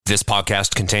This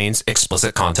podcast contains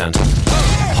explicit content.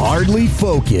 Hardly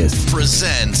Focused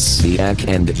Presents The Acc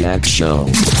and Jack Show.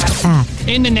 Acc.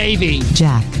 In the Navy.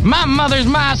 Jack. My mother's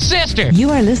my sister. You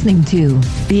are listening to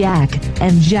The Acc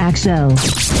and Jack Show.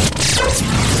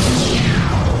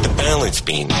 The Balance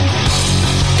Beam.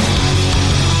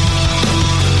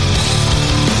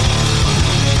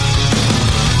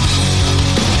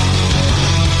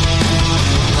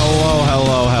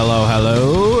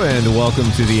 Hello, and welcome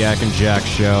to the Acc and Jack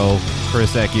Show.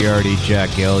 Chris Ecchiardi,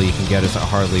 Jack Gill. You can get us at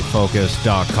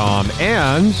hardlyfocused.com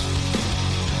and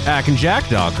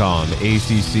accandjack.com,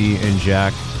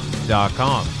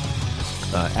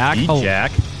 accandjack.com. Hey,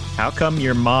 Jack, how come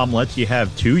your mom lets you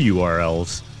have two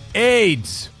URLs?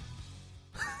 AIDS!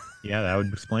 Yeah, that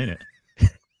would explain it.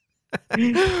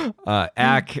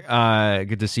 Acc,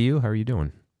 good to see you. How are you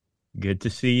doing? Good to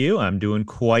see you. I'm doing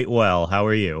quite well. How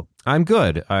are you? I'm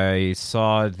good. I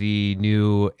saw the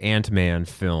new Ant-Man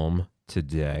film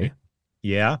today.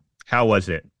 Yeah? How was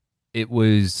it? It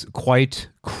was quite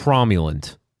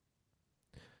cromulent,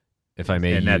 if I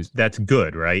may use. And that's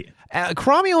good, right?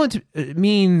 Cromulent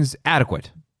means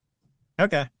adequate.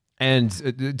 Okay.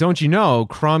 And don't you know,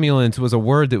 cromulent was a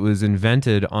word that was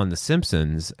invented on The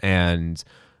Simpsons and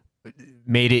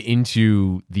made it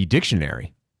into the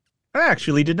dictionary. I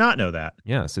actually did not know that.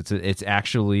 Yes, it's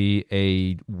actually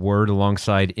a word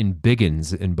alongside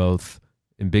embiggens in both.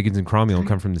 Embiggens and cromulent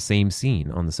come from the same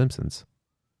scene on The Simpsons.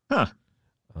 Huh.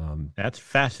 That's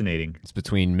fascinating. It's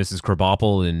between Mrs.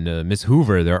 Krabappel and Miss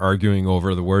Hoover. They're arguing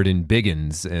over the word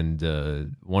embiggens,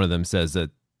 and one of them says that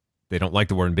they don't like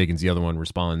the word embiggens. The other one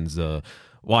responds,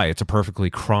 why? It's a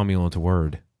perfectly cromulent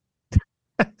word.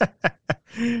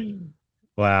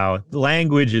 Wow.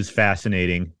 Language is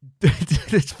fascinating.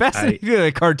 It's fascinating that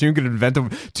a cartoon could invent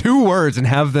two words and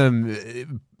have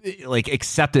them like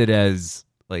accepted as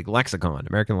like lexicon,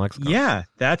 American lexicon. Yeah,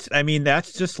 that's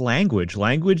just language.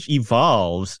 Language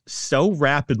evolves so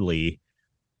rapidly.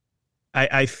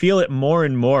 I feel it more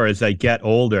and more as I get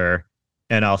older,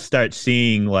 and I'll start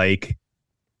seeing like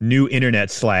new internet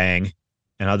slang,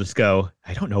 and I'll just go,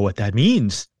 I don't know what that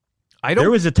means.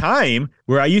 There was a time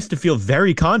where I used to feel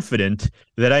very confident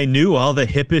that I knew all the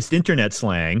hippest internet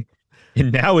slang.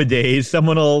 And nowadays,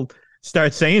 someone will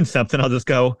start saying something. I'll just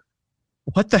go,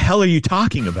 what the hell are you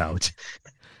talking about?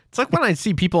 It's like when I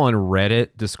see people on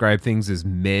Reddit describe things as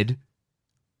mid.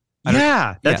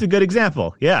 That's a good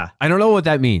example. Yeah. I don't know what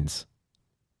that means.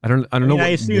 I don't know what I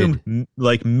assume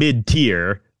like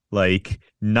mid-tier, like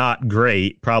not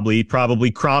great, probably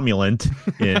cromulent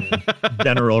in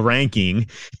general ranking.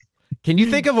 Can you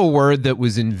think of a word that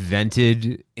was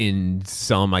invented in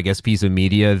some, I guess, piece of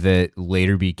media that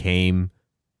later became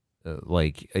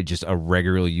just a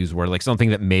regularly used word, like something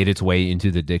that made its way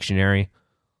into the dictionary?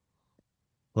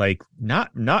 Like not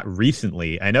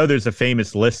recently. I know there's a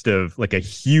famous list of like a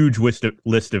huge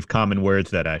list of common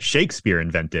words that Shakespeare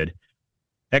invented.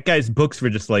 That guy's books were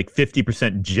just like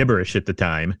 50% gibberish at the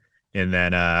time. And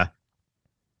then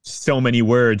so many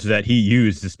words that he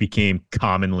used just became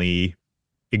commonly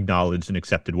acknowledged and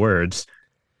accepted words.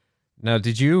 Now,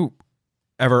 did you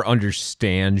ever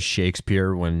understand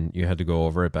Shakespeare when you had to go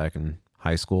over it back in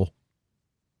high school?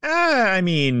 I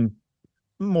mean,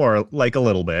 more like a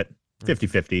little bit,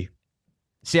 50-50.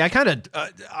 See,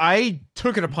 I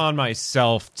took it upon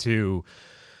myself to,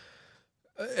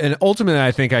 and ultimately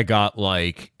I think I got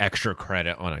like extra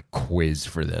credit on a quiz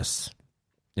for this.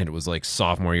 And it was like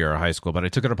sophomore year of high school, but I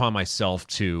took it upon myself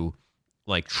to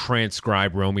like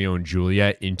transcribe Romeo and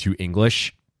Juliet into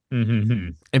English. Mm-hmm.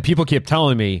 And people kept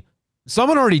telling me,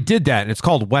 someone already did that and it's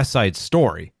called West Side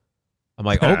Story. I'm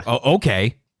like,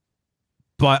 okay.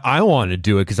 But I want to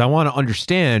do it because I want to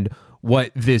understand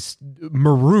what this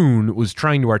maroon was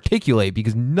trying to articulate,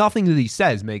 because nothing that he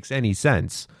says makes any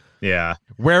sense. Yeah.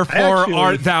 Wherefore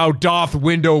art thou doth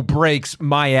window breaks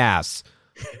my ass.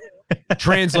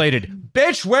 Translated,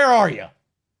 bitch, where are you?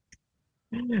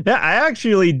 Yeah, I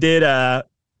actually did a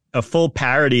full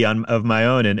parody of my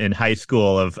own in high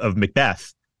school of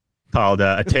Macbeth called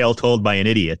A Tale Told by an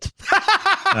Idiot.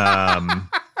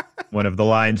 One of the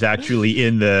lines actually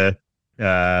in the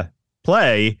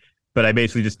play, but I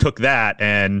basically just took that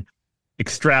and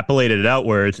extrapolated it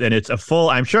outwards, and it's a full,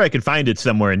 I'm sure I could find it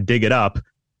somewhere and dig it up,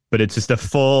 but it's just a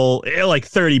full, like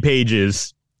 30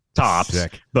 pages tops.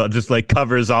 Sick. But just like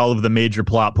covers all of the major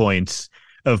plot points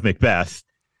of Macbeth.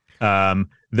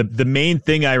 The main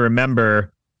thing I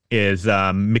remember is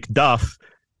Macduff,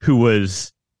 who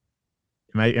was,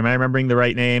 am I remembering the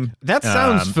right name? That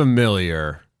sounds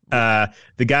familiar.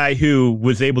 The guy who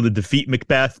was able to defeat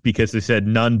Macbeth because they said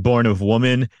none born of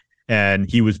woman, and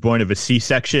he was born of a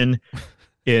C-section.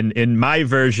 In my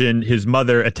version, his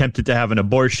mother attempted to have an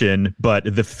abortion, but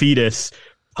the fetus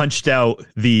punched out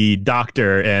the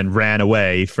doctor and ran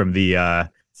away from the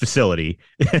facility.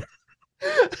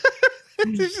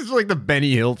 It's just like the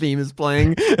Benny Hill theme is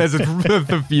playing as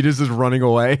the fetus is running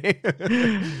away.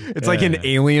 It's like an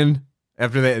alien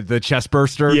after the chest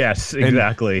burster. Yes,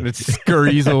 exactly. And it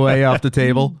scurries away off the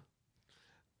table.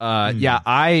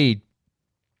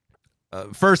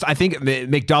 First, I think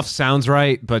McDuff sounds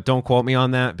right, but don't quote me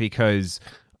on that because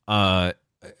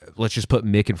let's just put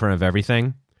Mick in front of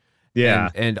everything. Yeah.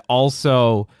 And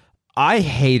also, I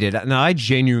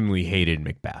genuinely hated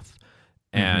Macbeth.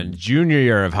 And junior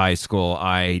year of high school,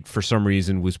 I, for some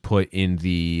reason, was put in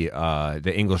the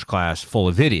English class full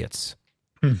of idiots.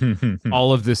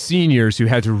 All of the seniors who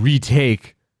had to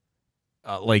retake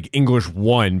like English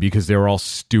 1 because they were all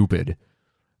stupid.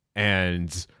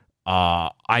 And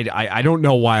I don't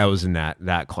know why I was in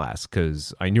that class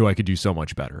because I knew I could do so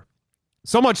much better.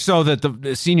 So much so that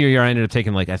the senior year I ended up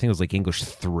taking I think it was like English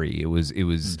 3. It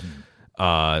was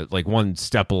like one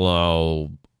step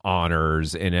below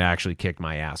honors, and it actually kicked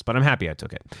my ass. But I'm happy I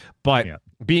took it. But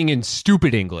being in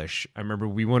stupid English, I remember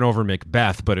we went over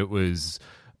Macbeth, but it was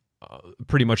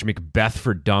pretty much Macbeth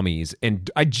for dummies, and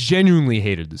I genuinely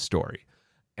hated the story.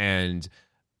 And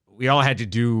we all had to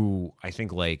do, I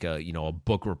think, like a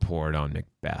book report on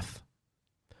Macbeth.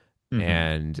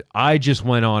 And I just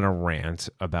went on a rant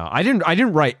about I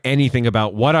didn't write anything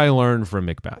about what I learned from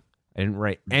Macbeth. I didn't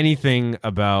write anything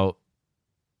about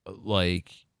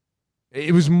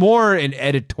it was more an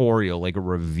editorial, like a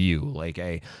review, like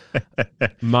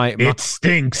my it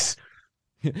stinks.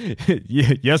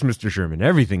 Yes, Mr. Sherman,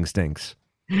 everything stinks.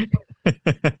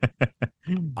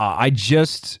 I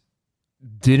just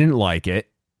didn't like it.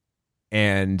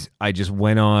 And I just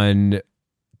went on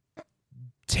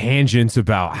tangents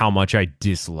about how much I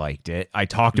disliked it. I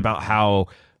talked about how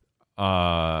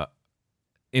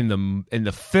in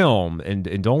the film,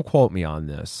 and don't quote me on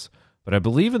this, but I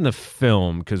believe in the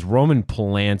film, because Roman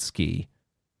Polanski,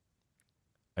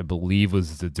 I believe,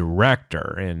 was the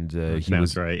director, and he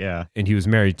was right, yeah, and he was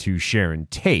married to Sharon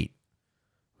Tate,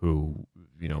 who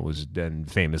was then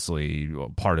famously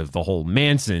part of the whole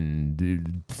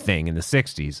Manson thing in the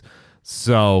 60s.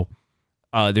 So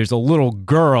there's a little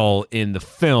girl in the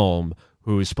film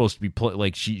who is supposed to be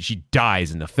she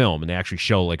dies in the film, and they actually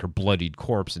show like her bloodied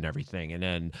corpse and everything. And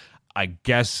then I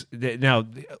guess now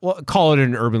call it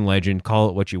an urban legend, call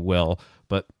it what you will,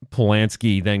 but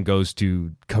Polanski then goes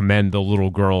to commend the little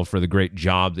girl for the great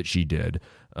job that she did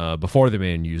before the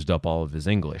man used up all of his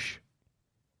English.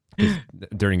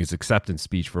 During his acceptance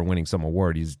speech for winning some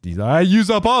award, he's I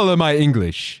use up all of my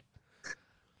English.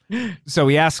 So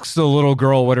he asks the little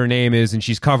girl what her name is, and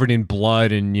she's covered in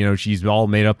blood, and she's all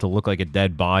made up to look like a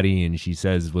dead body, and she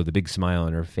says with a big smile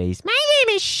on her face, "My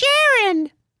name is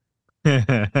Sharon."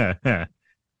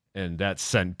 And that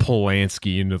sent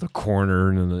Polanski into the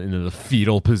corner, into the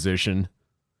fetal position.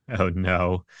 Oh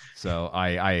no! So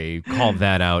I called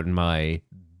that out in my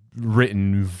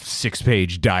written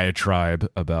 6-page diatribe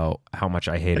about how much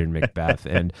I hated Macbeth,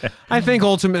 and I think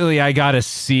ultimately I got a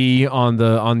C on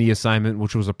the assignment,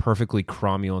 which was a perfectly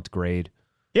cromulent grade.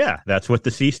 Yeah, that's what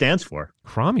the C stands for.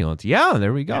 Cromulent. Yeah,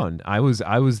 there we go. Yeah. And I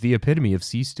was the epitome of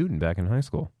C student back in high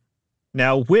school.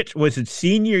 Now, which was it,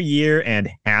 senior year and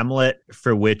Hamlet,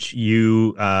 for which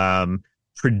you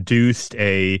produced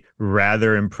a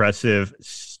rather impressive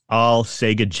all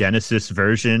Sega Genesis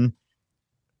version?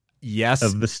 Yes.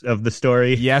 Of the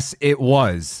story? Yes, it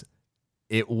was.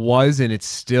 It was, and it's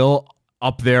still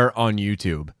up there on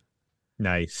YouTube.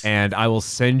 Nice. And I will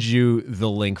send you the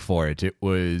link for it. It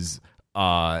was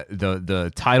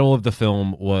the title of the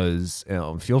film was,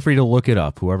 feel free to look it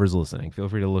up. Whoever's listening, feel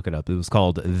free to look it up. It was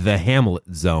called The Hamlet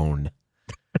Zone.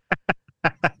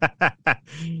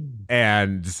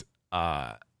 And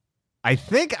I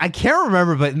think, I can't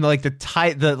remember, but in like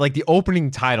the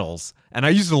opening titles, and I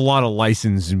used a lot of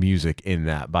licensed music in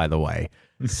that, by the way.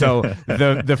 So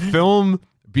the film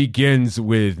begins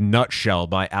with Nutshell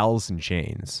by Alice in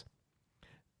Chains.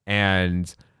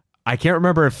 And I can't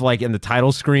remember if like in the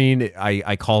title screen,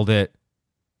 I called it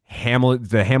Hamlet,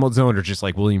 the Hamlet Zone, or just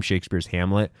like William Shakespeare's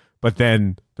Hamlet. But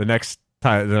then the next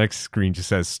screen just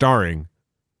says starring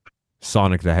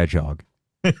Sonic the Hedgehog.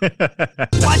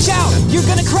 Watch out! You're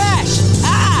gonna crash!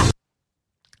 Ah!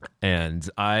 And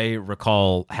I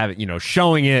recall having,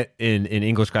 showing it in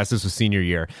English class. This was senior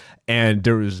year, and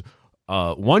there was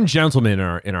one gentleman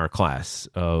in our class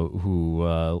who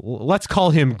let's call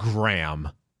him Graham,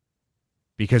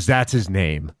 because that's his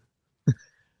name.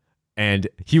 And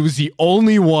he was the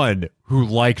only one who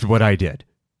liked what I did.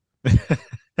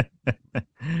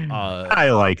 I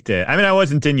liked it. I mean, I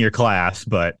wasn't in your class,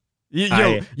 but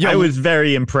I was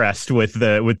very impressed with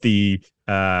the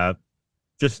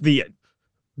just the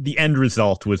end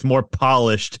result was more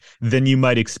polished than you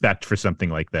might expect for something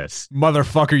like this.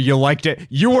 Motherfucker, you liked it.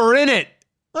 You were in it.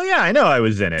 Oh yeah, I know I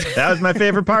was in it. That was my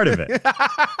favorite part of it.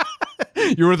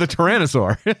 You were the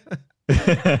Tyrannosaur.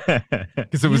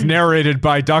 Because it was narrated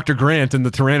by Dr. Grant and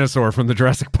the Tyrannosaur from the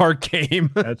Jurassic Park game.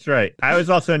 That's right. I was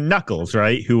also Knuckles,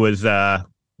 right? Who was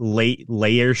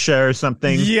Layersha or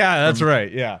something. Yeah, that's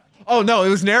right. Yeah. Oh, no, it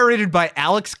was narrated by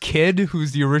Alex Kidd,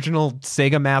 who's the original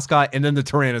Sega mascot, and then the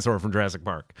Tyrannosaur from Jurassic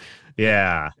Park.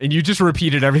 Yeah. And you just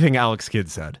repeated everything Alex Kidd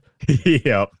said.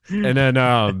 Yep. And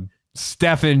then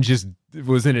Stefan just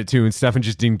was in it too, and Stefan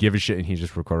just didn't give a shit, and he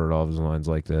just recorded all of his lines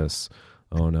like this.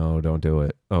 Oh, no, don't do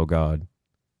it. Oh, God.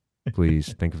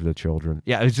 Please, think of the children.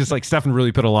 Yeah, it's just like Stefan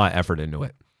really put a lot of effort into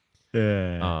it.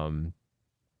 Yeah.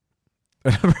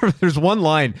 There's one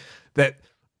line that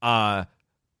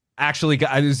actually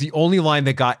got, it was the only line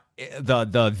that got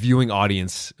the viewing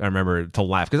audience, I remember, to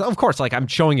laugh, because of course, like, I'm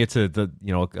showing it to the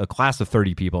a class of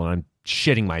 30 people, and I'm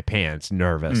shitting my pants,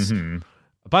 nervous. Mm-hmm.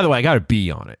 By the way, I got a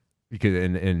B on it because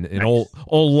in nice.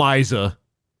 old Liza,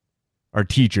 our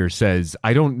teacher, says,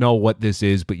 I don't know what this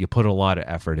is, but you put a lot of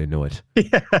effort into it.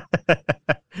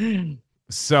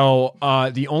 So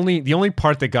the only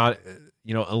part that got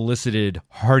elicited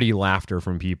hearty laughter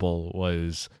from people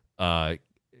was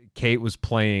Kate was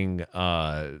playing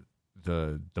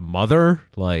the mother.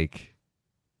 Like,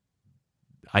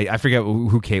 I forget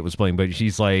who Kate was playing, but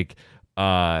she's like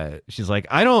I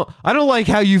don't like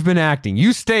how you've been acting.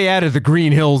 You stay out of the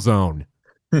Green Hill Zone.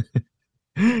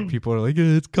 People are like,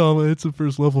 it's it's the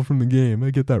first level from the game.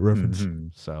 I get that reference. Mm-hmm.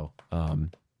 So,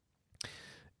 and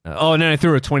then I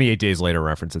threw a 28 Days Later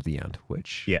reference at the end,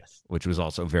 which was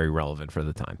also very relevant for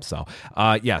the time. So,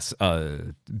 yes,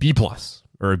 B+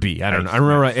 or a B. I don't know. I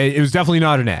remember it was definitely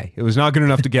not an A. It was not good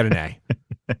enough to get an A.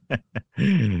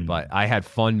 But I had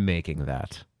fun making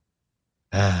that.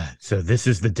 So this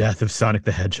is the death of Sonic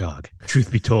the Hedgehog. Truth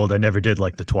be told, I never did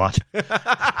like the twat.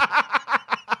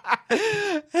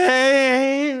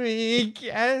 Hey, Amy,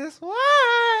 guess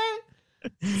what?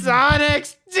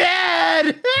 Sonic's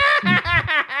dead!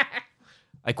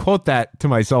 I quote that to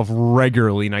myself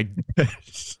regularly, and I...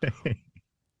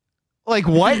 Like,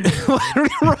 what? I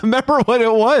don't even remember what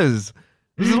it was.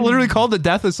 Was it literally called The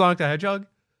Death of Sonic the Hedgehog?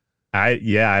 I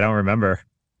don't remember.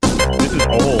 This is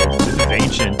old. This is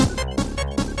ancient.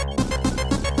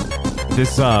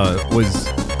 This was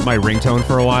my ringtone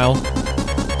for a while.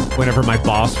 Whenever my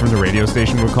boss from the radio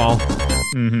station would call.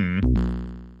 Mm-hmm.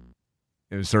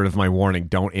 It was sort of my warning,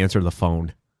 don't answer the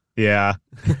phone. Yeah.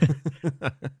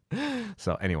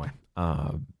 So anyway,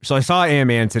 so I saw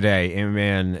Ant-Man today,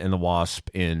 Ant-Man and the Wasp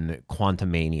in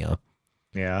Quantumania.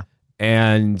 Yeah.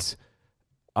 And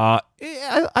I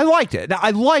liked it.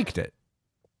 I liked it.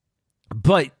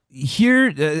 But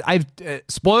here, I've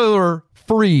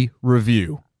spoiler-free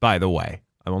review, by the way.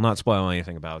 I will not spoil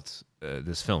anything about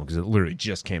this film because it literally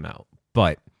just came out.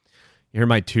 But here are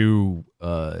my two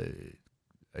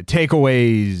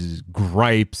takeaways,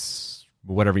 gripes,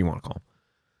 whatever you want to call them.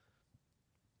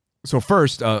 So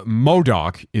first,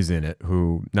 MODOK is in it,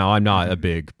 who, now I'm not a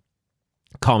big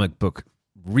comic book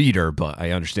reader, but I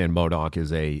understand MODOK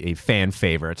is a fan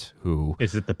favorite who...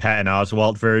 Is it the Patton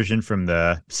Oswalt version from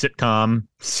the sitcom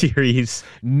series?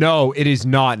 No, it is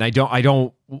not. And I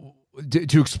don't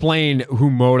to explain who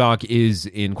MODOK is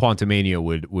in Quantumania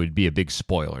would be a big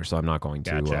spoiler, so I'm not going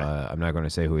to Gotcha. I'm not going to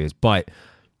say who he is, but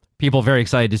people are very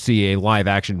excited to see a live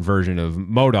action version of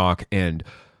MODOK, and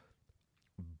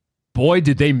boy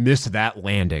did they miss that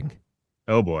landing.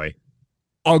 Oh boy.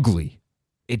 Ugly.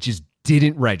 It just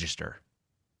didn't register.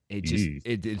 It just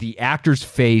the actor's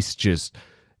face just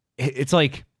it's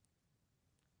like,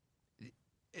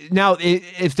 now,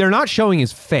 if they're not showing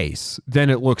his face,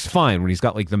 then it looks fine when he's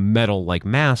got like the metal like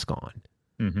mask on.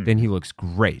 Mm-hmm. Then he looks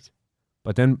great.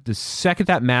 But then the second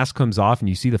that mask comes off and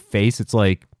you see the face, it's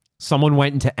like someone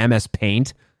went into MS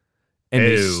Paint and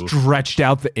they stretched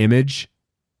out the image.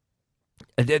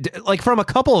 Like from a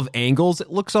couple of angles,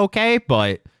 it looks okay,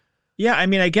 but... Yeah, I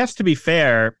mean, I guess to be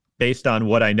fair, based on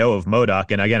what I know of MODOK,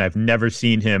 and again, I've never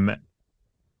seen him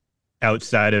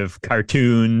outside of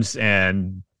cartoons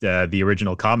and... the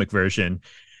original comic version,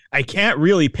 I can't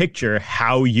really picture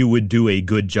how you would do a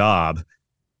good job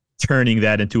turning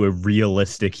that into a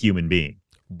realistic human being.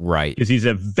 Right. Because he's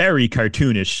a very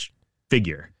cartoonish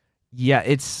figure. Yeah,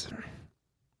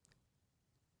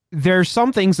 there's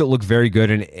some things that look very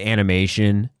good in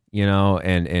animation,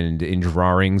 and in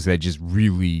drawings that just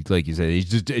really, like you said, it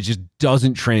just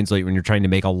doesn't translate when you're trying to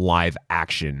make a live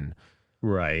action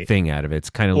right thing out of it. It's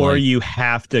kind of or like, you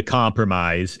have to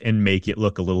compromise and make it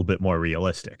look a little bit more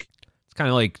realistic. it's kind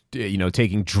of like,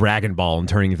 taking Dragon Ball and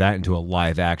turning that into a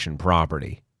live action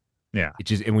property. Yeah.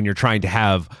 And when you're trying to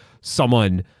have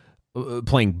someone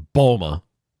playing Bulma,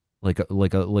 like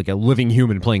a living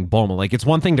human playing Bulma, like it's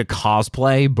one thing to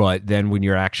cosplay, but then when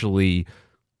you're actually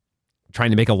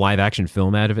trying to make a live action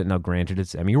film out of it, now granted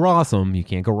it's Emmy Rossum, you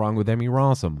can't go wrong with Emmy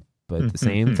Rossum, but at the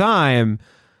same time,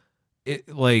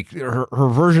 her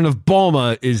version of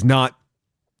Bulma is not,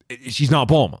 she's not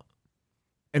Bulma,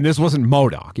 and this wasn't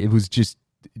MODOK. It was just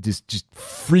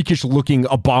freakish looking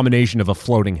abomination of a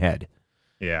floating head.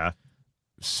 Yeah.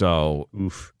 So,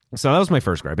 oof. So that was my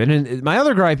first gripe. And then my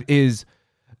other gripe is,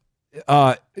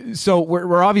 so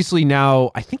we're obviously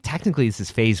now, I think technically this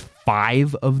is phase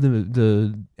 5 of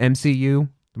the MCU,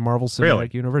 the Marvel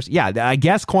Cinematic Universe. Yeah, I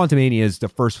guess Quantumania is the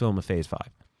first film of phase 5.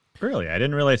 Really? I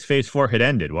didn't realize phase 4 had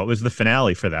ended. What was the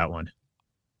finale for that one?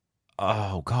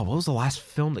 Oh, God, what was the last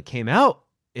film that came out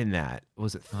in that?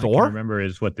 Was it Thor? I can remember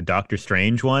is what the Doctor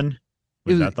Strange one?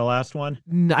 Was that the last one?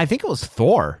 I think it was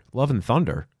Thor, Love and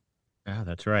Thunder. Oh,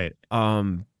 that's right.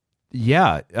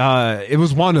 Yeah, it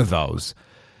was one of those.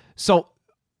 So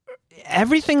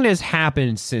everything that has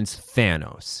happened since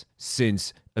Thanos,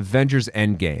 since Avengers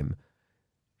Endgame,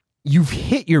 you've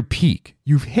hit your peak.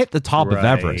 You've hit the top of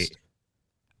Everest.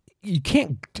 You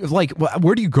can't, like,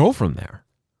 where do you go from there?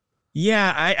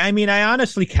 Yeah, I mean, I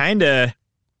honestly kind of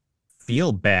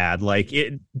feel bad. Like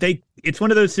it's one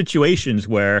of those situations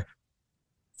where,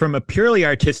 from a purely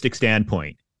artistic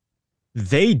standpoint,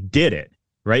 they did it,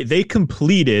 right? They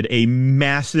completed a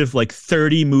massive, like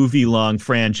 30 movie long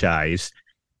franchise,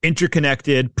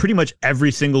 interconnected, pretty much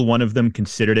every single one of them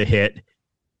considered a hit.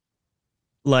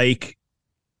 Like,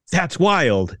 that's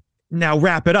wild. Now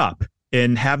wrap it up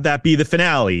and have that be the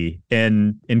finale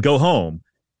and go home.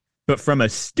 But from a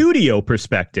studio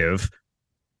perspective,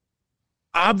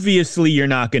 obviously you're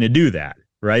not going to do that,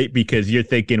 right? Because you're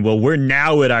thinking, well, we're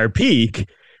now at our peak.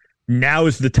 Now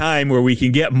is the time where we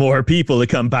can get more people to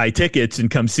come buy tickets and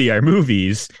come see our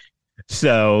movies.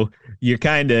 So you're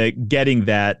kind of getting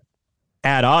that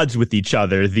at odds with each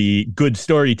other, the good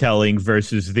storytelling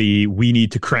versus the we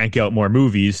need to crank out more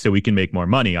movies so we can make more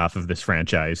money off of this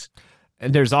franchise.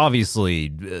 And there's obviously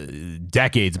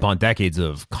decades upon decades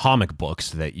of comic books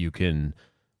that you can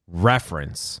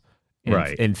reference,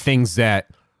 and things that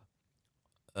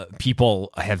people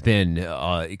have been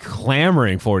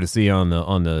clamoring for to see on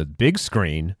the big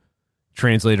screen,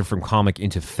 translated from comic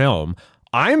into film.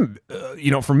 I'm,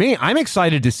 for me, I'm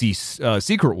excited to see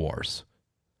Secret Wars,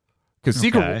 because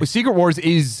Secret Wars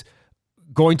is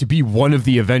going to be one of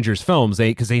the Avengers films.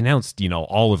 Because they announced,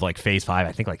 all of like phase 5,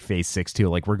 I think like phase 6 too.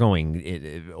 Like we're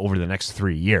going over the next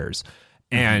 3 years,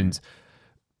 and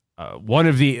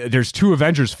there's 2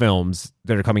 Avengers films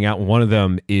that are coming out, and one of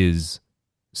them is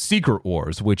Secret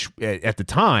Wars, which at the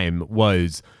time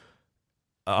was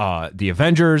the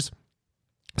Avengers,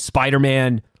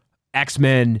 Spider-Man,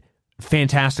 X-Men,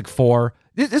 Fantastic Four.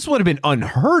 This would have been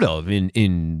unheard of in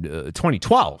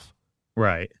 2012.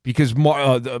 Right. Because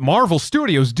the Marvel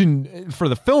Studios for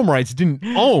the film rights, didn't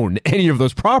own any of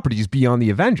those properties beyond the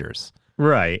Avengers.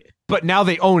 Right. But now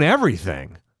they own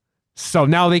everything. So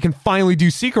now they can finally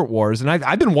do Secret Wars. And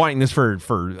I've been wanting this for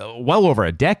well over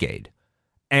a decade.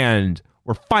 And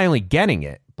we're finally getting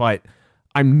it. But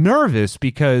I'm nervous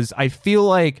because I feel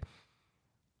like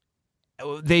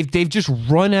they've just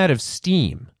run out of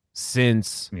steam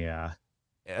since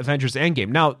Avengers Endgame.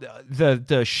 Now,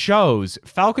 the shows,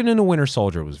 Falcon and the Winter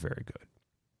Soldier was very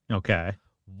good. Okay.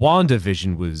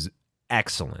 WandaVision was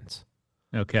excellent.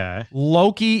 Okay.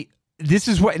 Loki, this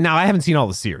is what, now I haven't seen all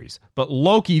the series, but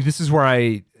Loki, this is where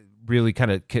I really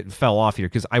kind of fell off here,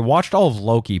 because I watched all of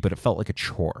Loki, but it felt like a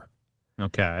chore.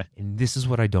 Okay. And this is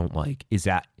what I don't like, is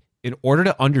that in order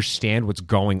to understand what's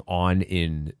going on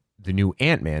in the new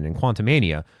Ant-Man and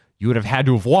Quantumania, you would have had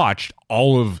to have watched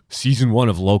all of season 1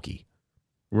 of Loki.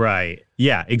 Right.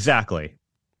 Yeah, exactly.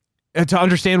 And to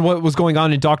understand what was going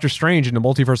on in Doctor Strange and the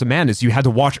Multiverse of Madness, you had to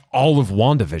watch all of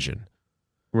WandaVision.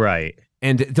 Right.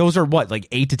 And those are what, like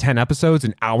 8 to 10 episodes,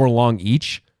 an hour long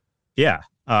each? Yeah.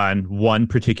 On one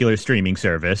particular streaming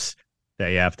service that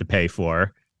you have to pay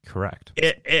for. Correct.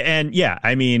 And yeah,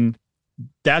 I mean,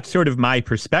 that's sort of my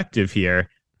perspective here.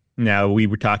 Now, we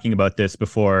were talking about this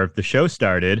before the show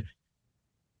started.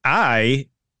 I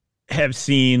have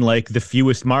seen like the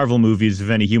fewest Marvel movies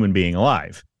of any human being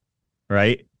alive,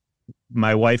 right?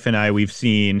 My wife and I, we've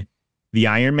seen the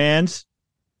Iron Mans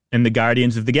and the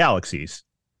Guardians of the Galaxies.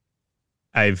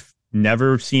 I've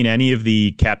never seen any of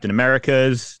the Captain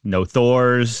Americas, no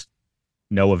Thors,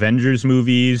 no Avengers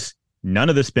movies. none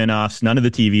of the spinoffs, none of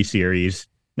the TV series,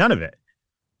 none of it.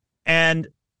 And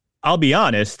I'll be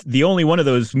honest, the only one of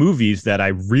those movies that I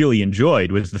really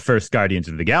enjoyed was the first Guardians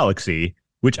of the Galaxy,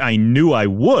 which I knew I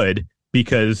would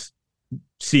because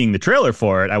seeing the trailer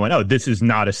for it, I went, oh, this is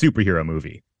not a superhero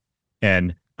movie.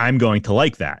 And I'm going to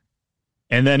like that.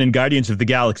 And then in Guardians of the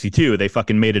Galaxy 2, they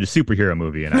fucking made it a superhero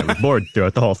movie, and I was bored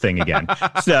throughout the whole thing again.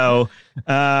 So,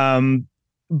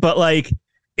 but like,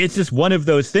 it's just one of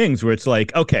those things where it's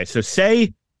like, okay, so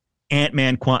say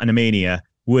Ant-Man Quantumania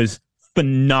was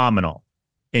phenomenal.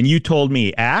 And you told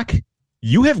me, Acc,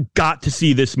 you have got to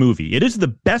see this movie. It is the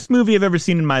best movie I've ever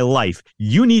seen in my life.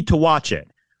 You need to watch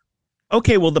it.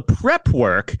 Okay, well, the prep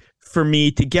work for me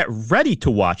to get ready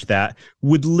to watch that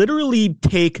would literally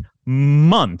take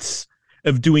months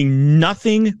of doing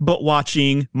nothing but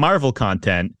watching Marvel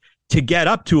content to get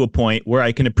up to a point where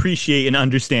I can appreciate and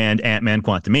understand Ant-Man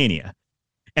Quantumania.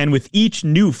 And with each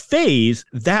new phase,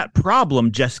 that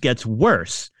problem just gets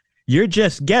worse. You're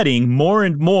just getting more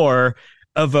and more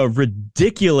of a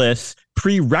ridiculous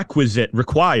prerequisite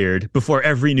required before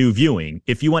every new viewing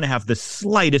if you want to have the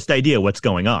slightest idea what's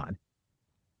going on.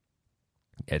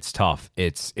 It's tough.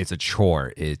 It's a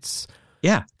chore. It's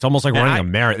almost like And running a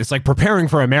marathon. It's like preparing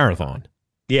for a marathon.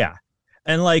 Yeah.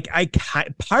 And like,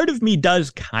 part of me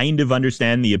does kind of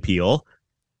understand the appeal.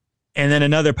 And then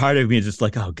another part of me is just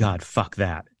like, oh God, fuck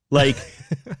that. Like,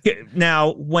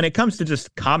 now when it comes to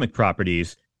just comic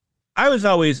properties, I was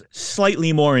always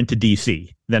slightly more into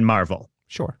DC than Marvel.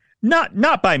 Sure.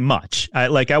 Not by much.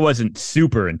 I wasn't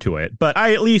super into it, but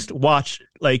I at least watched,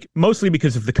 like, mostly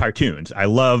because of the cartoons. I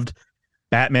loved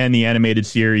Batman the Animated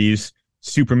Series,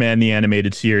 Superman the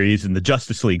Animated Series, and the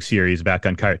Justice League series back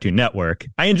on Cartoon Network.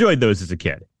 I enjoyed those as a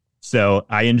kid. So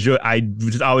I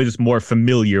was always more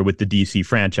familiar with the DC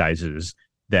franchises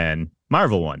than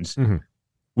Marvel ones. Mm-hmm.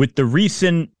 With the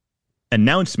recent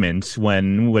announcements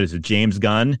James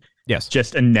Gunn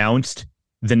just announced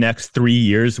the next 3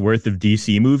 years worth of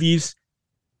DC movies.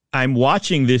 I'm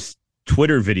watching this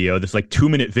Twitter video, this like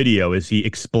 2-minute video, as he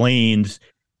explains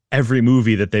every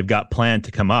movie that they've got planned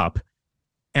to come up.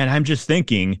 And I'm just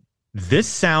thinking, this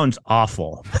sounds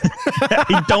awful.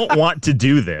 I don't want to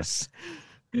do this.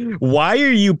 Why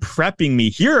are you prepping me?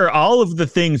 Here are all of the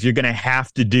things you're going to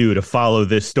have to do to follow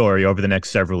this story over the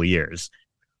next several years.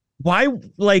 Why?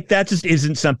 Like, that just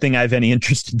isn't something I have any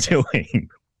interest in doing.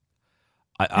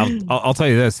 I'll tell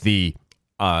you this: the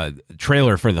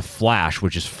trailer for The Flash,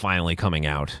 which is finally coming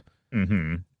out,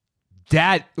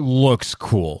 that looks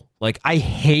cool. Like, I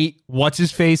hate what's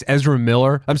his face, Ezra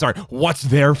Miller. I'm sorry, what's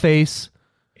their face?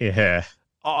 Yeah.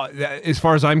 As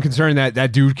far as I'm concerned,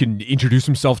 that dude can introduce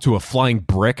himself to a flying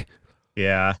brick.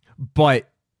 Yeah. But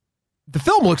the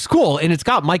film looks cool, and it's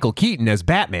got Michael Keaton as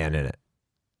Batman in it.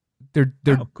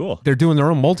 They're cool. They're doing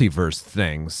their own multiverse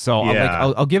thing, so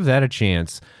I'll give that a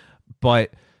chance.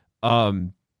 But now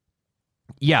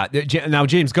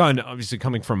James Gunn, obviously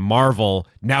coming from Marvel,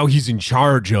 now he's in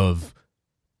charge of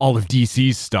all of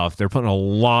DC's stuff. They're putting a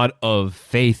lot of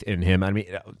faith in him. I mean,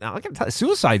 now I can tell you,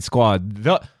 Suicide Squad,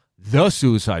 the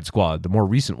Suicide Squad, the more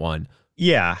recent one.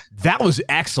 Yeah, that was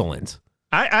excellent.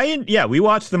 We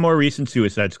watched the more recent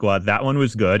Suicide Squad. That one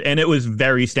was good, and it was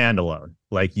very standalone.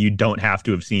 Like, you don't have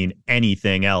to have seen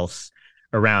anything else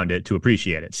around it to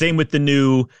appreciate it. Same with the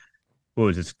new, what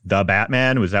was this? The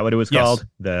Batman? Was that what it was called?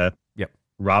 The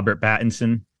Robert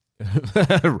Pattinson.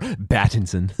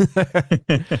 Pattinson.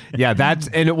 Yeah,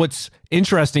 and what's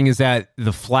interesting is that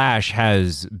The Flash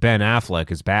has Ben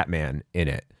Affleck as Batman in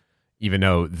it. Even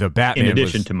though the Batman in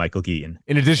addition to Michael Keaton.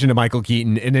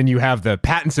 And then you have the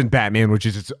Pattinson Batman, which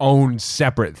is its own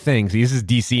separate thing. So this is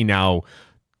DC now.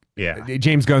 Yeah.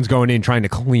 James Gunn's going in trying to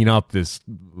clean up this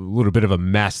little bit of a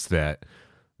mess that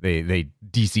they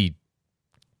DC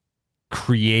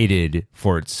created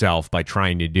for itself by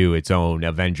trying to do its own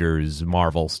Avengers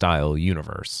Marvel style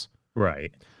universe.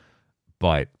 Right.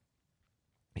 But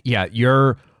yeah,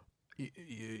 you're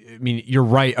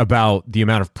right about the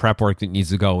amount of prep work that needs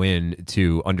to go in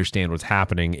to understand what's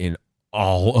happening in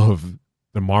all of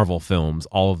the Marvel films,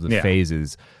 all of the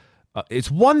phases.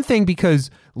 It's one thing because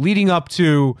leading up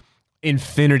to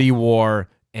Infinity War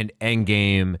and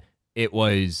Endgame, it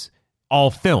was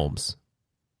all films.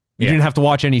 You didn't have to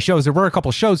watch any shows. There were a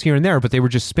couple shows here and there, but they were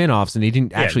just spin-offs and they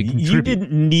didn't actually contribute. You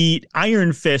didn't need...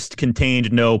 Iron Fist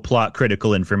contained no plot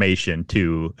critical information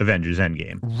to Avengers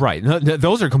Endgame. Right.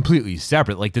 Those are completely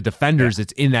separate. Like the Defenders,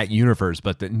 it's in that universe,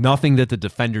 but nothing that the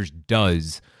Defenders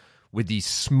does, with the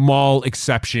small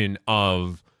exception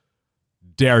of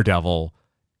Daredevil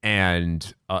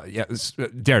and...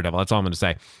 Daredevil, that's all I'm going to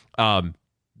say.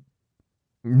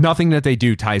 Nothing that they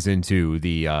do ties into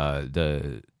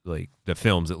the like the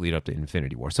films that lead up to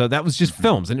Infinity War. So that was just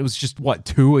films, and it was just what,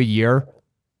 2 a year,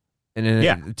 and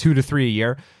then 2 to 3 a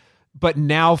year. But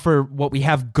now for what we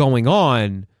have going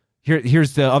on,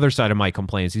 here's the other side of my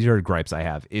complaints. These are the gripes I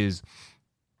have. Is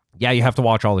yeah, you have to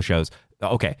watch all the shows.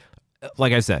 Okay,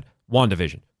 like I said,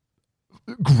 WandaVision,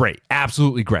 great,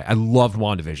 absolutely great. I loved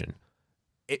WandaVision.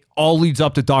 It all leads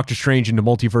up to Doctor Strange and the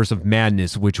Multiverse of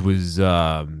Madness, which was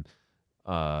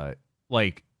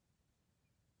like.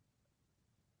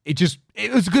 It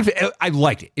was good. I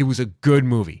liked it. It was a good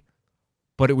movie,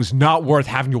 but it was not worth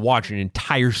having to watch an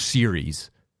entire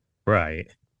series, right?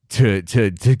 To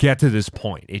get to this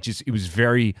point. It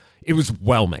was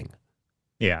whelming.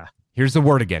 Yeah. Here's the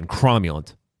word again: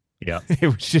 cromulent. Yeah.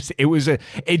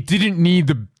 It didn't need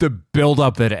the build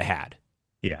up that it had.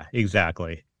 Yeah,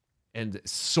 exactly. And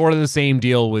sort of the same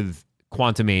deal with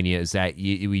Quantumania is that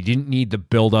we didn't need the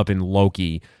build up in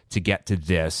Loki to get to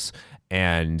this,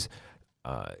 and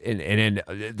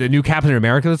the new Captain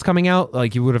America that's coming out,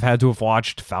 like you would have had to have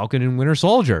watched Falcon and Winter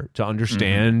Soldier to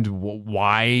understand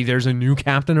why there's a new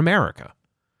Captain America.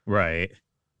 Right.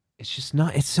 It's just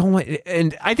not. It's so much,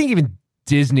 and I think even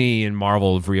Disney and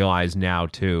Marvel have realized now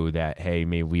too that hey,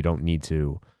 maybe we don't need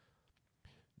to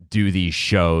do these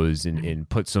shows and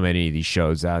put so many of these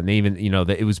shows out. And they even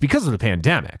that it was because of the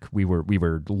pandemic. We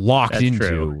were locked That's into.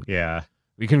 True. Yeah.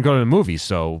 We couldn't go to the movies,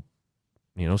 so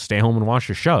stay home and watch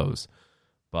the shows.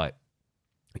 But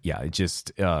yeah, it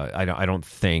just I don't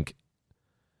think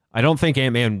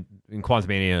Ant-Man and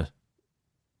Quantumania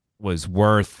was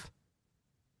worth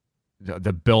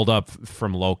the build up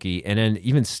from Loki, and then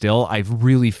even still, I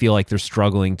really feel like they're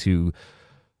struggling to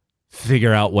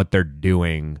figure out what they're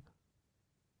doing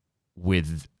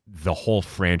with the whole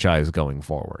franchise going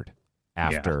forward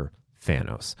after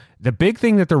Thanos. The big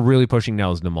thing that they're really pushing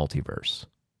now is the multiverse,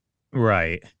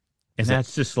 right? And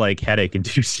that's just like headache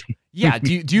inducing. Yeah.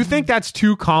 Do you think that's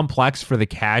too complex for the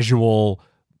casual,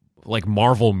 like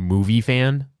Marvel movie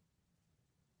fan?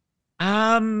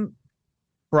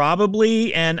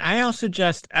 Probably. And I also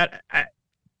just I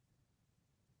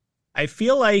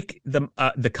feel like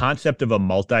the concept of a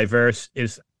multiverse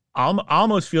is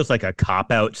almost feels like a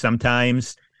cop out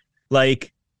sometimes.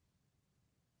 Like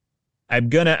I'm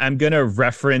gonna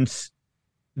reference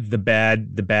the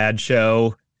bad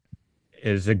show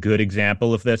is a good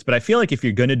example of this, but I feel like if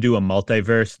you're going to do a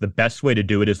multiverse, the best way to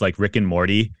do it is like Rick and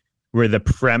Morty, where the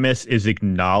premise is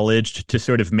acknowledged to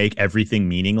sort of make everything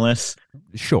meaningless.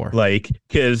 Sure. Like,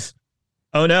 because,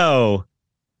 oh no,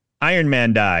 Iron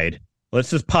Man died.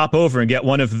 Let's just pop over and get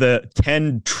one of the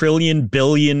 10 trillion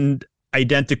billion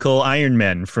identical Iron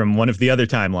Men from one of the other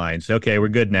timelines. Okay, we're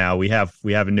good now. We have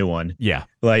a new one. Yeah.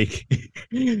 Like,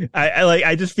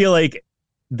 I just feel like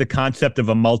the concept of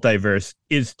a multiverse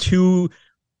is too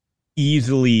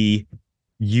easily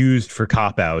used for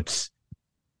cop-outs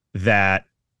that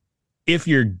if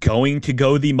you're going to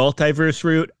go the multiverse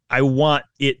route, I want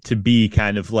it to be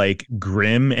kind of like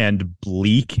grim and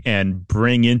bleak and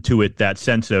bring into it that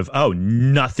sense of, oh,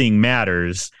 nothing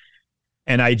matters.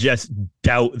 And I just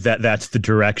doubt that that's the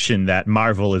direction that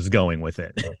Marvel is going with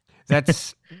it.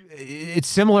 It's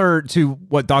similar to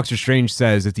what Doctor Strange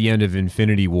says at the end of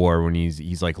Infinity War when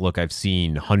he's like, look, I've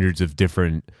seen hundreds of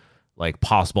different like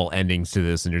possible endings to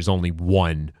this, and there's only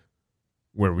one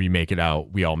where we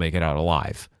all make it out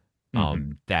alive.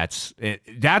 That's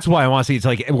why I want to see it's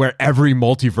like where every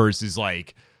multiverse is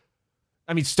like,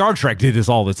 I mean, Star Trek did this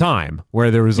all the time,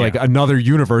 where there was like another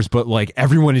universe, but like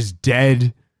everyone is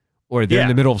dead, or they're in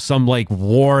the middle of some like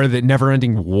war, that never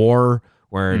ending war,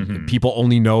 where people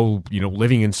only know,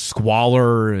 living in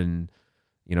squalor, and,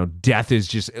 death is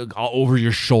just over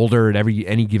your shoulder at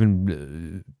any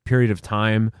given period of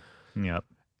time. Yep.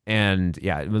 And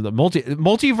yeah, the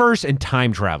multiverse and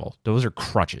time travel, those are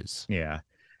crutches. Yeah.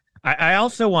 I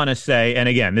also want to say, and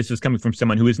again, this is coming from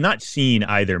someone who has not seen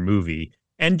either movie,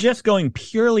 and just going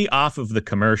purely off of the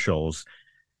commercials,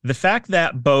 the fact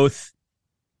that both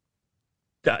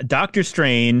Doctor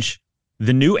Strange,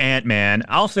 the new Ant-Man,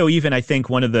 also even I think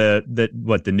one of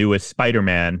the newest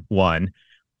Spider-Man one,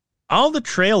 all the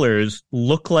trailers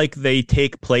look like they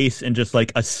take place in just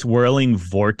like a swirling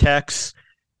vortex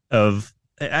of,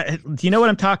 do you know what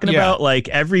I'm talking about? Like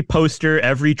every poster,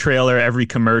 every trailer, every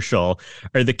commercial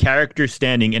are the characters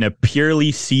standing in a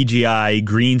purely CGI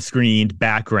green screened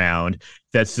background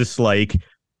that's just like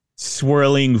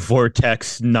swirling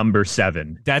vortex number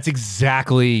 7. That's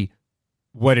exactly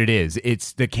what it is.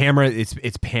 It's the camera,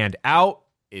 it's panned out,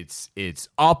 it's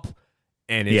up,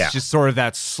 and it's just sort of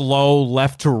that slow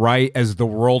left to right as the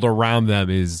world around them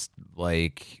is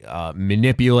like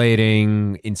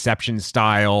manipulating Inception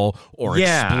style or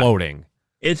exploding.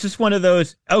 it's just one of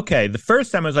those, okay, the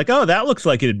first time I was like, oh, that looks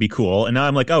like it'd be cool. And now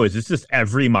I'm like, oh, is this just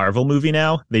every Marvel movie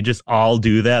now? They just all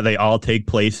do that. They all take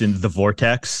place in the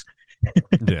vortex.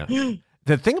 Yeah.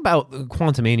 The thing about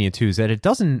Quantumania, too, is that it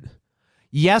doesn't...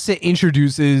 Yes, it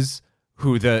introduces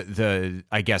who the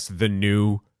I guess, the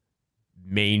new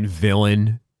main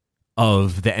villain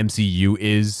of the MCU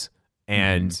is,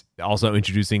 and also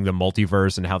introducing the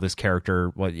multiverse and how this character,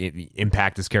 what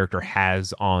impact this character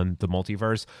has on the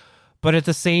multiverse. But at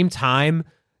the same time,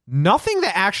 nothing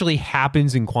that actually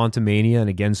happens in Quantumania, and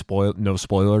again, no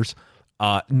spoilers,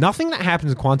 nothing that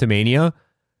happens in Quantumania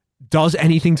does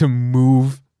anything to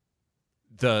move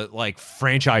the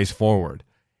franchise forward.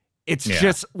 It's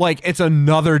just it's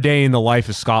another day in the life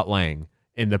of Scott Lang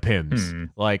in the Pims.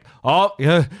 Like, oh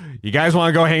yeah, you guys want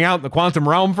to go hang out in the quantum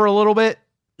realm for a little bit?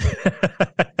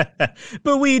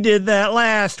 But we did that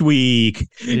last week.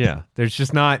 Yeah, there's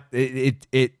just not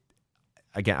it.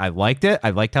 Again, I liked it. I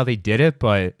liked how they did it,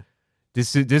 but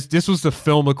this was the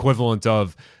film equivalent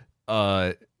of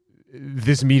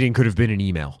this meeting could have been an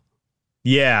email.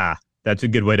 Yeah, that's a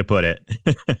good way to put it.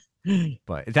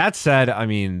 But that said, I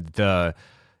mean,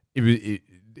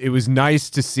 it was nice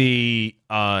to see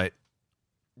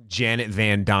Janet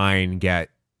Van Dyne get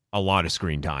a lot of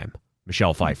screen time.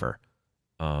 Michelle Pfeiffer.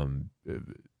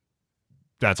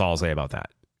 That's all I'll say about that.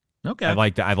 Okay.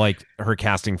 I liked her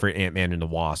casting for Ant-Man and the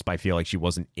Wasp. I feel like she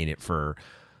wasn't in it for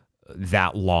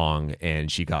that long,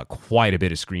 and she got quite a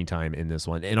bit of screen time in this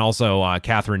one. And also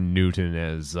Catherine Newton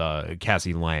as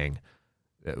Cassie Lang,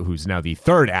 who's now the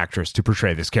third actress to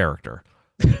portray this character.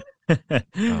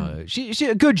 She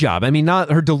a good job. I mean, not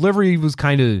her delivery was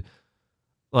kind of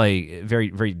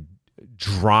very, very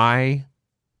dry,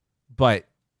 but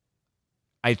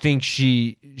I think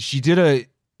she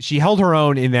held her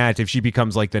own in that if she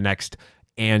becomes like the next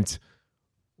Ant,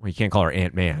 well, you can't call her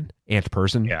Ant-Man, Ant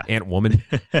person, Ant-Woman.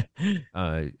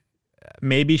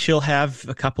 Maybe she'll have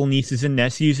a couple nieces and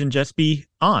nephews and just be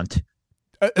aunt.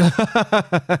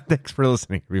 Thanks for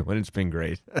listening, everyone. It's been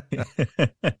great.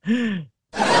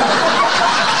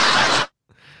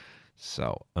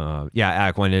 So,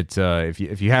 Acc, when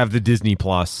if you have the Disney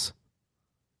Plus,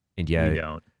 and You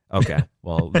don't. Okay,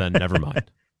 well then never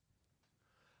mind.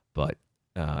 But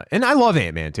and I love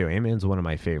Ant-Man too. Ant-Man's one of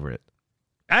my favorite.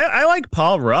 I like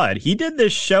Paul Rudd. He did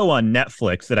this show on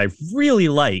Netflix that I really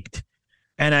liked,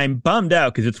 and I'm bummed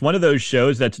out because it's one of those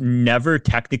shows that's never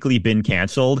technically been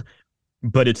canceled,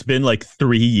 but it's been like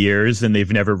 3 years and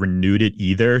they've never renewed it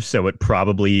either, so it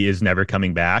probably is never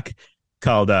coming back.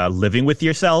 Called Living with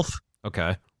Yourself.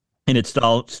 Okay. And it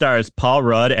stars Paul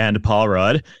Rudd and Paul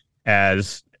Rudd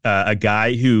as a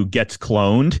guy who gets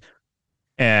cloned,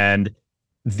 and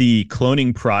the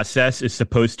cloning process is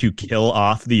supposed to kill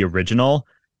off the original,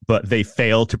 but they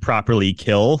fail to properly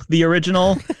kill the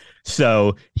original.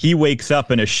 So he wakes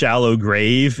up in a shallow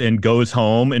grave and goes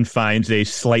home and finds a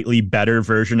slightly better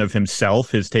version of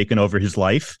himself has taken over his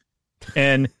life.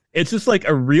 And it's just like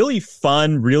a really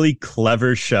fun, really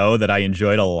clever show that I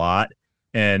enjoyed a lot.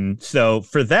 And so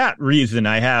for that reason,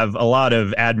 I have a lot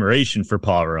of admiration for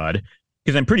Paul Rudd,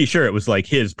 because I'm pretty sure it was like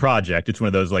his project. It's one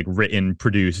of those like written,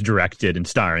 produced, directed, and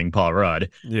starring Paul Rudd.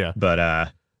 Yeah. But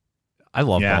I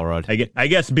love Paul Rudd. I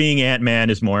guess being Ant-Man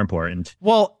is more important.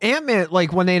 Well, Ant-Man,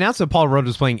 like when they announced that Paul Rudd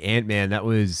was playing Ant-Man, that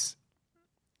was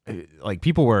like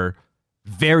people were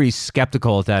very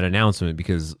skeptical at that announcement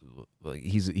because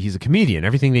he's a comedian.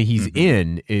 Everything that he's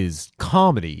in is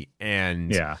comedy.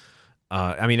 And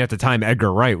I mean, at the time,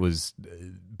 Edgar Wright was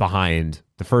behind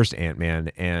the first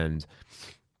Ant-Man, and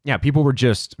people were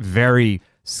just very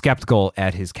skeptical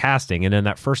at his casting. And then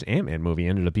that first Ant-Man movie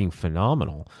ended up being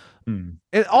phenomenal.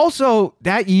 And also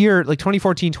that year, like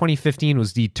 2014, 2015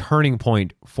 was the turning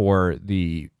point for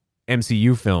the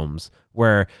MCU films,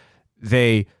 where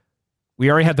we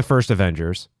already had the first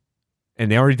Avengers and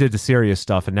they already did the serious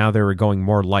stuff. And now they were going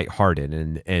more lighthearted.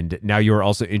 And now you were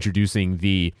also introducing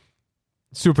the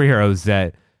superheroes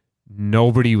that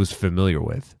nobody was familiar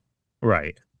with.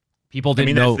 Right. People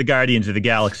didn't know. That's the Guardians of the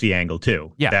Galaxy angle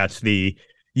too. Yeah. That's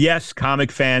yes,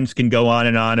 comic fans can go on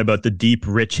and on about the deep,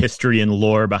 rich history and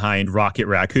lore behind Rocket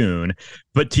Raccoon,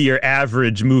 but to your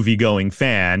average movie-going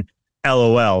fan,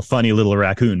 LOL, funny little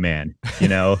raccoon man. You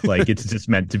know, like it's just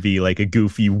meant to be like a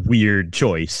goofy, weird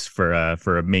choice for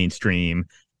a mainstream,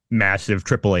 massive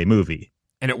AAA movie.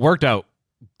 And it worked out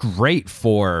great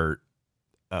for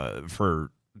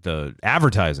the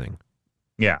advertising.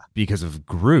 Yeah, because of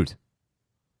Groot.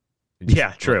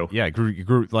 Yeah, true. Yeah,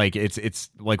 Groot, like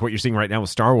it's like what you're seeing right now with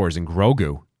Star Wars and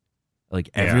Grogu. Like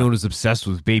everyone was obsessed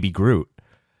with Baby Groot.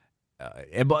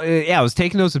 I was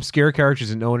taking those obscure characters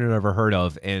that no one had ever heard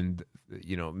of, and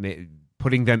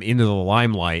putting them into the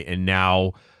limelight, and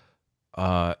now,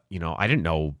 I didn't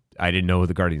know who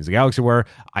the Guardians of the Galaxy were.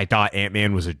 I thought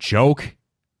Ant-Man was a joke.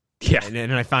 Yeah. And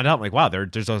then I found out, I'm like, wow,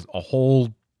 there's a whole,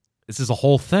 this is a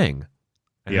whole thing.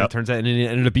 And it turns out, and it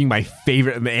ended up being my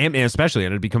favorite, Ant-Man especially,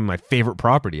 ended up becoming my favorite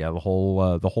property out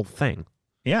of the whole thing.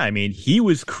 Yeah, I mean, he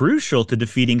was crucial to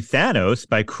defeating Thanos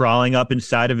by crawling up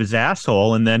inside of his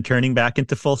asshole and then turning back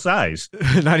into full size.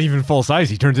 Not even full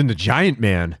size. He turns into Giant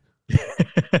Man.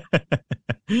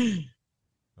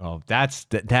 Oh,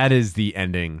 that is the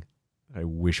ending I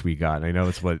wish we got. I know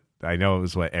it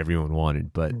was what everyone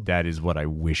wanted, but that is what I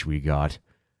wish we got.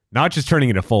 Not just turning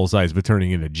into full size, but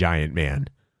turning into Giant Man.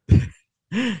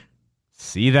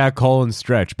 See that colon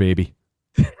stretch, baby.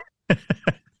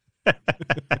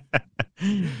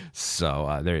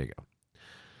 So there you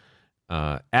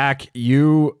go. Acc,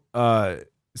 you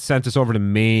sent this over to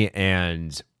me,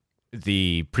 and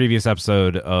the previous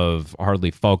episode of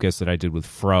Hardly Focused that I did with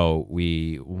Fro,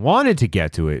 we wanted to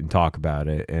get to it and talk about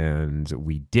it, and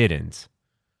we didn't.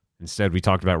 Instead, we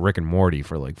talked about Rick and Morty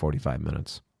for like 45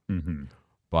 minutes. Mm-hmm.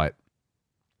 But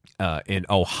in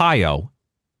Ohio,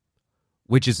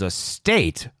 which is a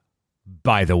state,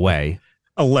 by the way,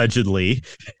 allegedly,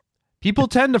 people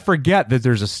tend to forget that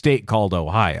there's a state called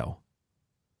Ohio.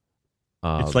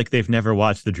 It's like they've never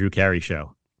watched the Drew Carey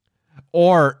Show.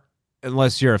 Or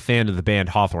unless you're a fan of the band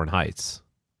Hawthorne Heights,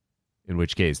 in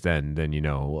which case then you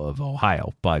know of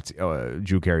Ohio, but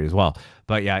Drew Carey as well.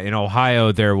 But yeah, in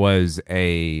Ohio, there was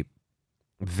a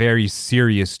very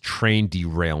serious train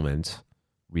derailment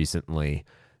recently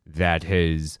that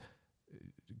has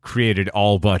created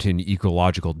all but an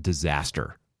ecological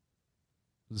disaster.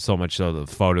 So much so the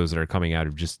photos that are coming out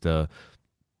of just the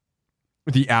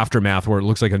aftermath, where it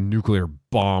looks like a nuclear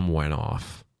bomb went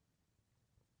off.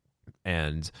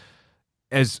 And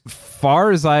as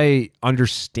far as I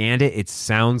understand it, it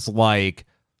sounds like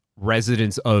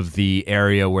residents of the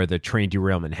area where the train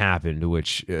derailment happened,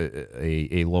 which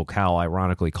a locale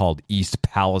ironically called East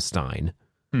Palestine.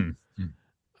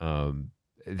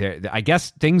 I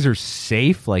guess things are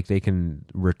safe, like they can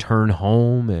return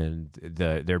home, and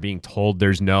they're being told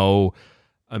there's no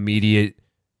immediate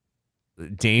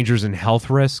dangers and health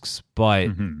risks, but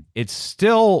it's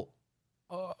still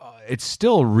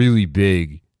a really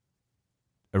big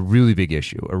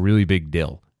issue, a really big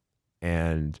deal.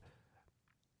 And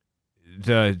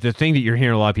the thing that you're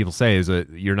hearing a lot of people say is that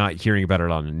you're not hearing about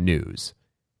it on the news,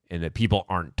 and that people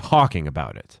aren't talking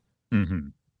about it.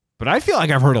 But I feel like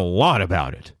I've heard a lot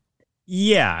about it.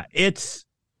 Yeah,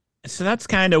 so that's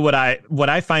kind of what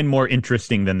I find more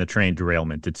interesting than the train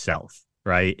derailment itself,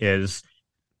 right? Is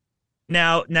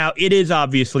now it is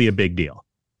obviously a big deal.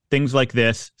 Things like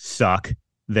this suck.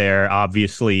 They're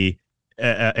obviously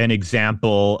an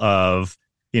example of,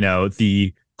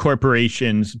 the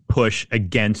corporations push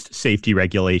against safety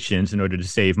regulations in order to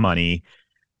save money.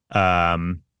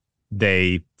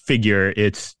 They figure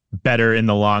it's better in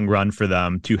the long run for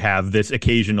them to have this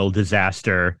occasional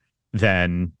disaster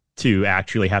than to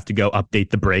actually have to go update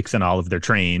the brakes on all of their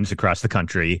trains across the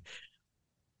country.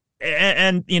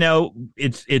 And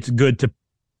it's good to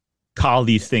call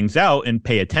these things out and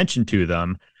pay attention to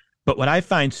them. But what I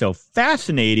find so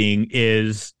fascinating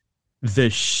is the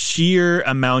sheer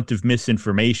amount of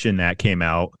misinformation that came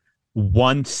out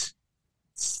once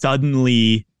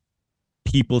suddenly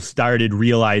people started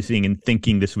realizing and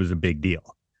thinking this was a big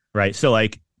deal. Right. So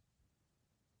like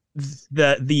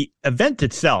the event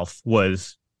itself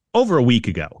was over a week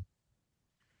ago.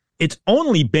 It's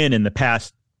only been in the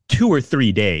past 2 or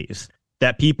 3 days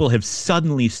that people have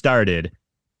suddenly started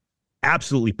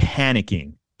absolutely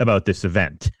panicking about this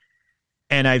event.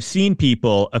 And I've seen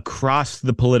people across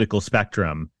the political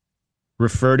spectrum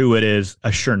refer to it as a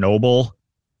Chernobyl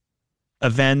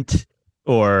event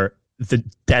or the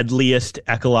deadliest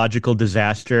ecological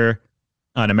disaster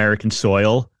on American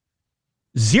soil.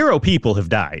 0 people have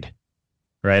died,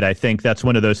 right? I think that's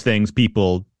one of those things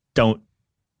people don't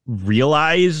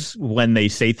realize when they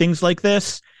say things like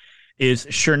this, is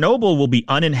Chernobyl will be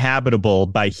uninhabitable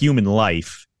by human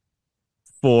life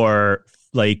for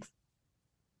like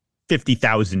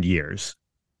 50,000 years.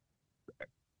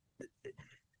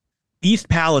 East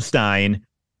Palestine,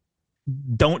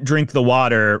 don't drink the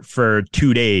water for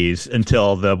 2 days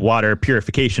until the water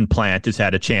purification plant has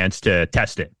had a chance to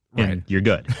test it, and you're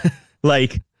good.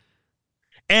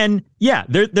 And yeah,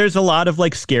 there's a lot of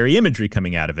like scary imagery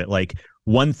coming out of it. Like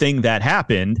one thing that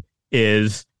happened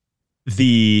is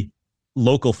the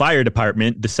local fire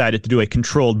department decided to do a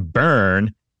controlled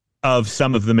burn of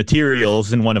some of the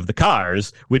materials in one of the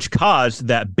cars, which caused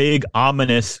that big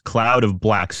ominous cloud of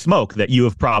black smoke that you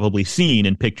have probably seen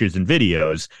in pictures and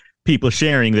videos people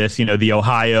sharing this, the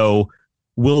Ohio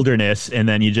wilderness, and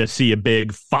then you just see a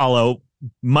big fallout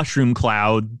mushroom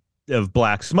cloud of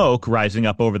black smoke rising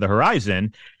up over the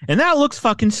horizon, and that looks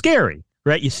fucking scary,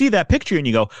 right? You see that picture and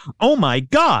you go, oh my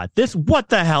God, what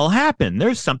the hell happened?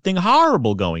 There's something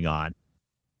horrible going on.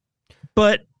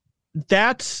 But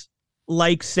that's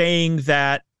like saying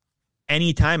that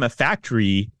anytime a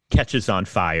factory catches on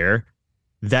fire,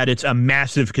 that it's a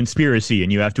massive conspiracy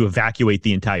and you have to evacuate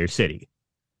the entire city,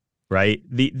 right?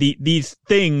 These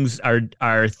things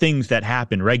are things that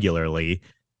happen regularly.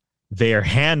 They are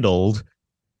handled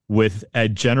with a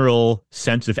general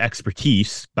sense of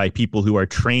expertise by people who are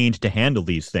trained to handle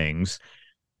these things.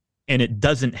 And it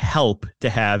doesn't help to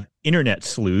have internet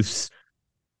sleuths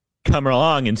come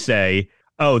along and say,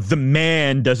 oh, the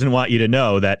man doesn't want you to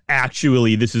know that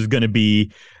actually this is going to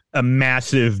be a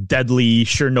massive, deadly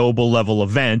Chernobyl level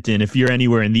event. And if you're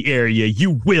anywhere in the area,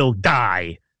 you will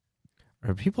die.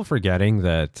 Are people forgetting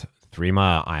that 3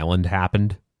 Mile Island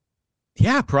happened?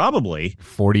 Yeah, probably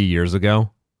 40 years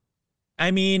ago.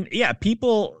 I mean, yeah,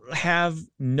 people have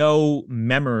no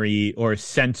memory or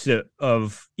sense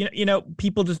of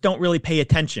people just don't really pay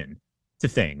attention to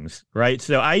things, right?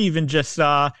 So I even just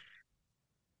saw,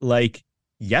 like,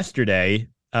 yesterday,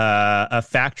 a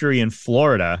factory in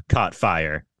Florida caught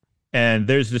fire. And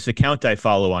there's this account I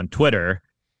follow on Twitter,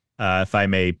 if I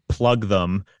may plug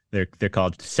them. They're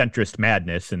called Centrist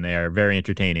Madness, and they are very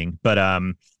entertaining. But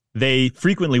they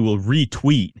frequently will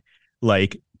retweet,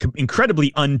 like,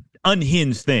 incredibly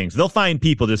unhinged things. They'll find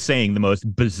people just saying the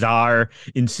most bizarre,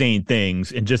 insane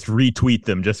things and just retweet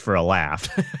them just for a laugh.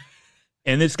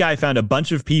 And this guy found a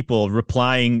bunch of people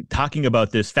replying, talking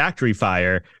about this factory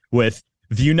fire with,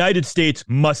 the United States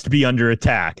must be under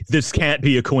attack. This can't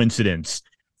be a coincidence.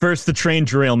 First the train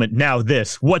derailment, now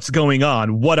this. What's going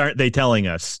on? What aren't they telling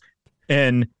us?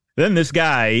 And then this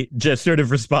guy just sort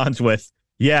of responds with,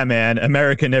 yeah, man,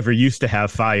 America never used to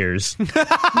have fires.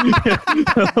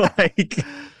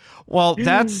 Well,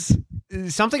 that's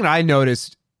something that I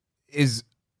noticed is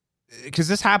because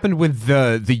this happened with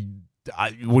the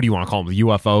what do you want to call them? The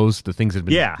UFOs, the things that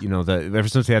have been, ever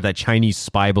since they had that Chinese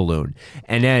spy balloon.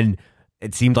 And then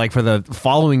it seemed like for the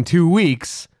following 2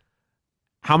 weeks,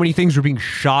 how many things were being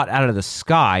shot out of the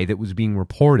sky that was being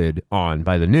reported on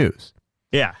by the news.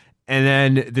 Yeah. And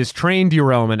then this train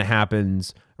derailment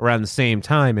happens around the same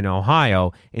time in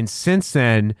Ohio. And since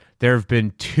then, there have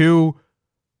been 2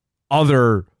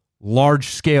 other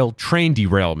large-scale train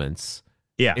derailments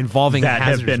involving that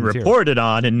have been materials. Reported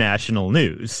on in national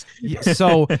news.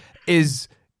 So is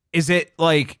it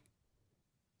like,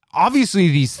 obviously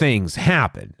these things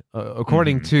happen.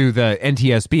 According to the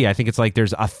NTSB, I think it's like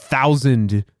there's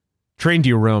 1,000 train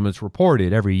derailments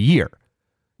reported every year.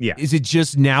 Yeah. Is it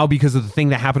just now because of the thing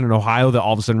that happened in Ohio that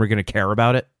all of a sudden we're going to care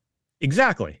about it?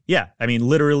 Exactly. Yeah. I mean,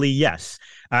 literally, yes.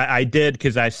 I did,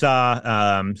 because I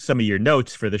saw some of your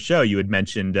notes for the show. You had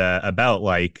mentioned about,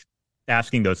 like,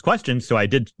 asking those questions. So I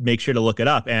did make sure to look it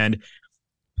up. And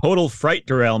total freight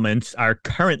derailments are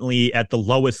currently at the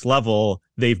lowest level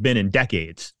they've been in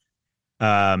decades.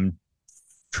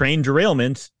 Train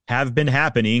derailments have been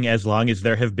happening as long as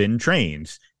there have been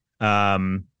trains.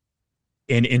 An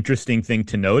interesting thing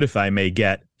to note, if I may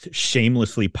get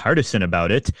shamelessly partisan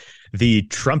about it, the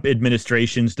Trump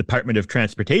administration's Department of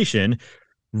Transportation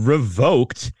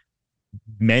revoked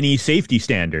many safety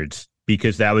standards,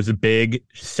 because that was a big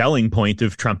selling point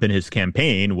of Trump and his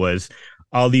campaign, was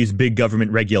all these big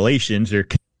government regulations are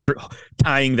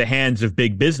tying the hands of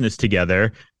big business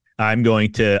together. I'm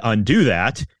going to undo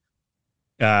that.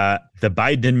 The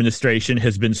Biden administration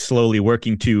has been slowly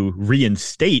working to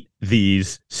reinstate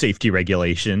these safety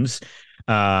regulations.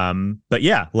 But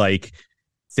yeah, like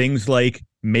things like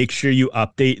make sure you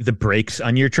update the brakes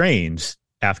on your trains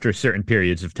after certain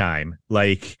periods of time.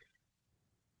 Like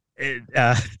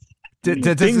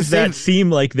things that seem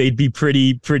like they'd be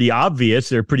pretty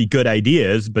obvious or pretty good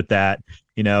ideas, but that,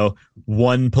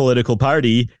 one political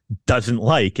party doesn't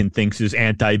like and thinks is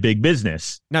anti-big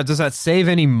business. Now, does that save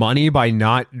any money by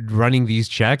not running these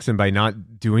checks and by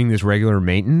not doing this regular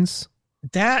maintenance?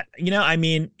 That, I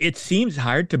mean, it seems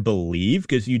hard to believe,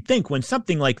 because you'd think when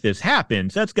something like this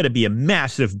happens, that's going to be a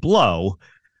massive blow,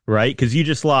 right? Because you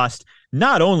just lost,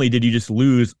 not only did you just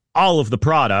lose all of the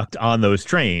product on those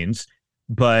trains,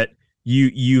 but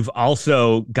you've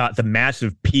also got the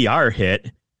massive PR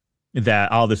hit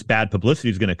that all this bad publicity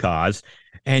is going to cause.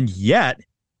 And yet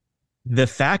the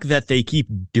fact that they keep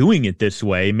doing it this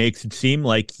way makes it seem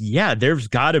like, yeah, there's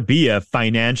got to be a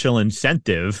financial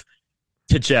incentive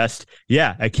to just,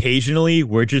 occasionally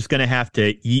we're just going to have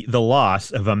to eat the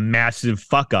loss of a massive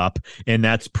fuck up. And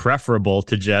that's preferable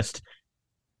to just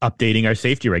updating our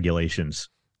safety regulations.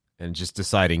 And just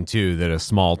deciding too that a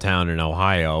small town in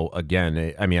Ohio,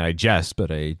 again, I mean, I jest, but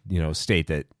a state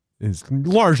that is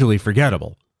largely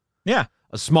forgettable. Yeah,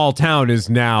 a small town is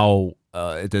now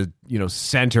at the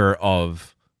center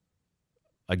of,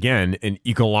 again, an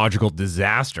ecological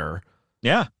disaster.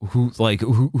 Yeah,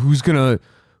 who's gonna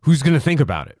think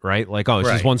about it, right? Like, oh, it's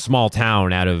just one small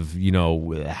town out of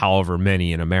however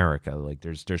many in America. Like,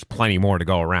 there's plenty more to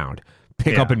go around.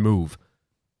 Pick up and move.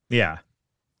 Yeah.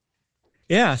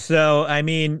 Yeah, so, I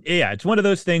mean, it's one of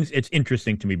those things. It's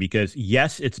interesting to me because,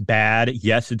 yes, it's bad.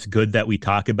 Yes, it's good that we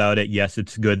talk about it. Yes,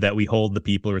 it's good that we hold the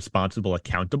people responsible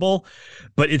accountable.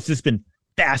 But it's just been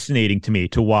fascinating to me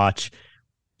to watch.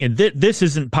 And this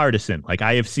isn't partisan. Like,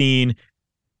 I have seen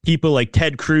people like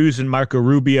Ted Cruz and Marco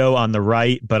Rubio on the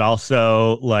right, but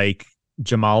also like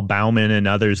Jamal Bauman and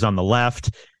others on the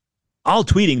left, all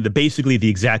tweeting basically the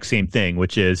exact same thing,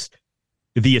 which is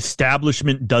the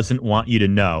establishment doesn't want you to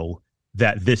know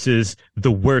that this is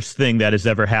the worst thing that has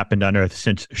ever happened on Earth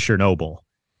since Chernobyl,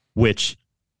 which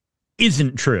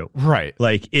isn't true. Right.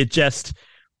 Like,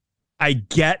 I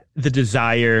get the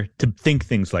desire to think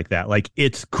things like that. Like,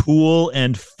 it's cool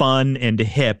and fun and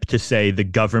hip to say the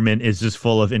government is just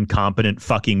full of incompetent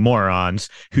fucking morons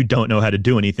who don't know how to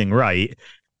do anything right.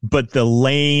 But the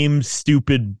lame,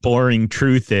 stupid, boring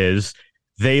truth is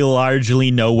they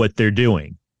largely know what they're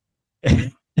doing.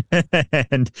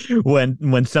 And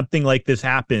when something like this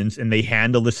happens and they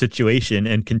handle the situation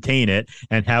and contain it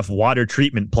and have water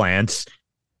treatment plants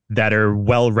that are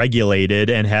well regulated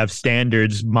and have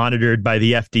standards monitored by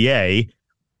the FDA,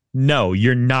 no,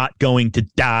 you're not going to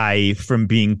die from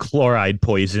being chloride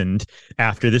poisoned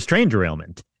after this train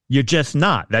derailment. You're just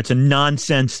not. That's a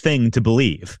nonsense thing to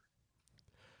believe.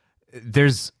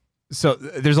 There's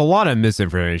a lot of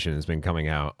misinformation that's been coming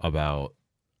out about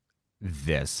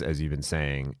this, as you've been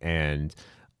saying, and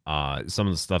some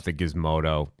of the stuff that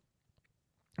Gizmodo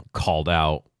called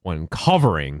out when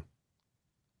covering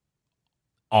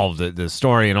all of the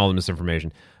story and all the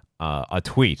misinformation. A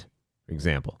tweet, for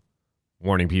example,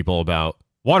 warning people about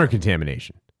water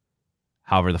contamination.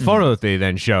 However, the photo that they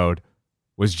then showed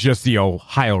was just the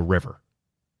Ohio River.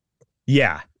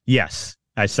 Yeah. Yes.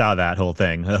 I saw that whole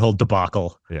thing, that whole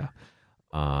debacle. Yeah.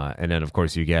 And then, of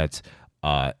course, you get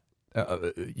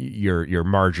your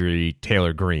Marjorie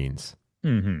Taylor Greens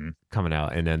coming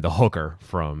out, and then the hooker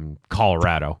from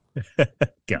Colorado,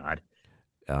 God,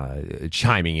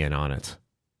 chiming in on it.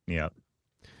 Yeah.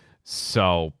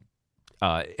 So,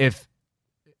 if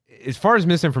as far as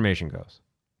misinformation goes,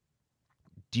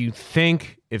 do you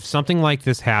think if something like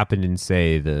this happened in,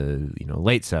 say, the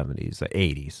late 70s, the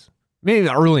 80s, maybe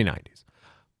the early 90s,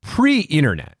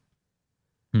 pre-internet?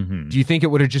 Do you think it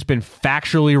would have just been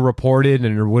factually reported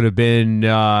and there would have been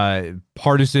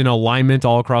partisan alignment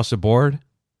all across the board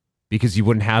because you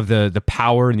wouldn't have the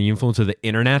power and the influence of the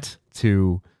internet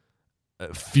to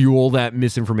fuel that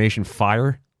misinformation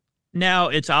fire? Now,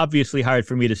 it's obviously hard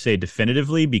for me to say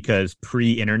definitively because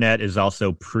pre-internet is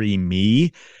also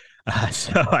pre-me.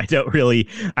 So I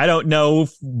don't know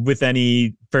with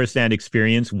any firsthand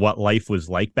experience what life was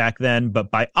like back then.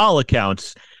 But by all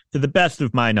accounts, to the best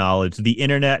of my knowledge, the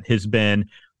internet has been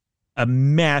a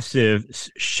massive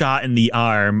shot in the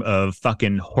arm of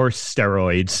fucking horse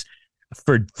steroids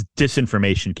for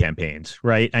disinformation campaigns,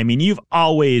 right? I mean, you've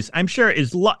always, I'm sure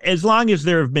as long as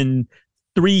there have been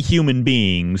 3 human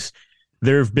beings,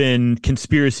 there have been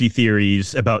conspiracy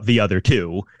theories about the other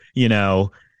 2,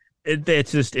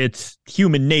 it's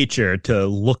human nature to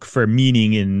look for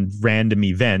meaning in random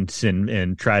events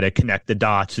and try to connect the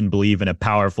dots and believe in a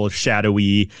powerful,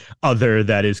 shadowy other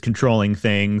that is controlling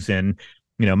things. And,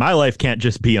 my life can't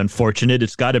just be unfortunate.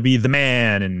 It's got to be the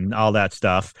man and all that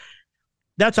stuff.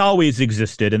 That's always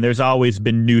existed. And there's always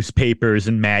been newspapers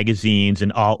and magazines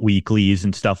and alt weeklies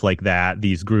and stuff like that.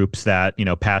 These groups that,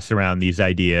 pass around these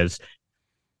ideas.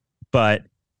 But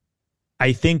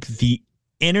I think the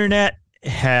internet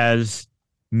has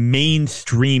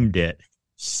mainstreamed it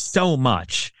so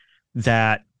much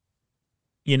that,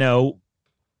 you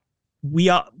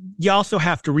also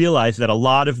have to realize that a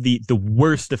lot of the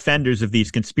worst offenders of these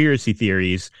conspiracy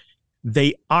theories,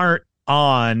 they aren't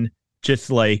on just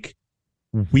like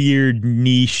weird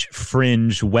niche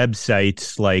fringe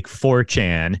websites like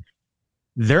 4chan.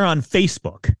 They're on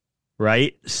Facebook,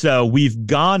 right? So we've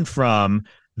gone from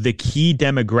the key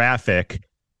demographic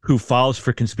who falls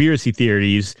for conspiracy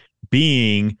theories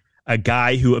being a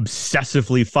guy who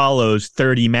obsessively follows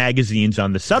 30 magazines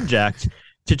on the subject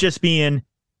to just being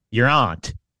your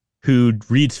aunt who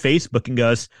reads Facebook and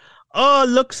goes, oh,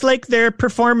 looks like they're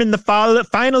performing the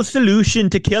final solution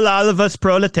to kill all of us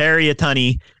proletariat,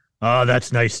 honey. Oh,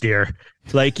 that's nice, dear.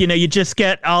 Like, you just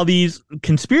get all these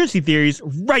conspiracy theories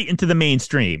right into the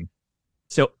mainstream.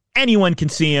 So anyone can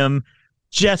see them.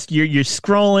 Just you're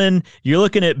scrolling, you're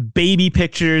looking at baby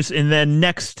pictures, and then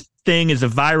next thing is a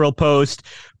viral post.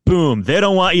 Boom. They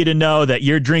don't want you to know that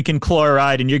you're drinking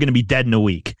chloride and you're going to be dead in a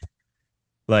week.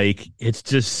 Like, it's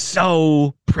just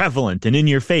so prevalent and in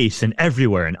your face and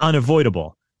everywhere and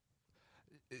unavoidable.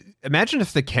 Imagine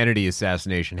if the Kennedy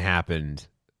assassination happened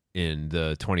in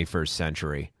the 21st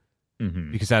century.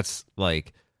 Mm-hmm. Because that's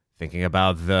like thinking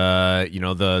about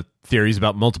the theories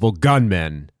about multiple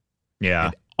gunmen. Yeah.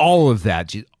 And all of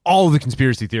that, all of the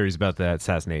conspiracy theories about that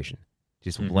assassination.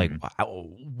 Just like,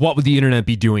 what would the internet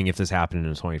be doing if this happened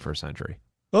in the 21st century?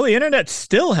 Well, the internet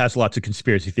still has lots of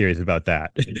conspiracy theories about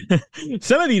that.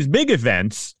 Some of these big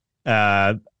events,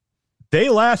 they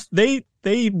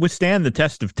withstand the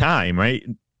test of time, right?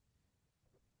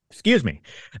 Excuse me.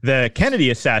 The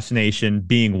Kennedy assassination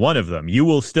being one of them. You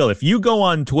will still, if you go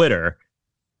on Twitter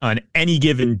on any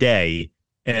given day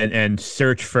and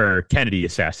search for Kennedy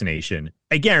assassination,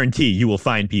 I guarantee you will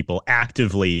find people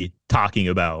actively talking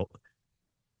about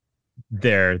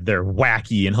their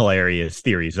wacky and hilarious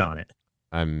theories on it.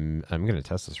 I'm going to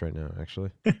test this right now, actually.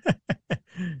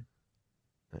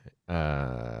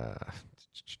 Here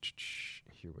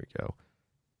we go.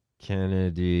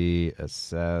 Kennedy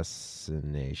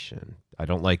assassination. I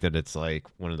don't like that it's like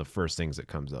one of the first things that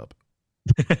comes up.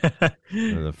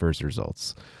 One of the first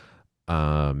results.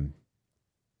 27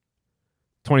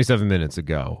 minutes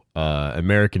ago,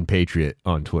 American Patriot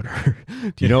on Twitter.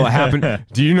 Do you know what happened?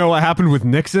 Do you know what happened with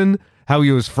Nixon? How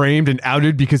he was framed and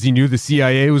outed because he knew the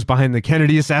CIA was behind the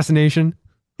Kennedy assassination?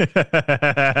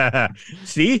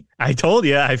 See? I told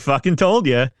you. I fucking told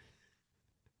you.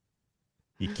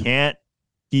 You can't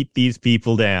keep these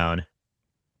people down.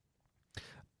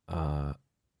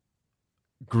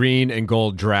 Green and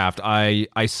gold draft. I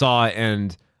saw,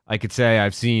 and I could say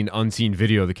I've seen unseen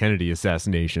video of the Kennedy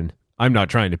assassination. I'm not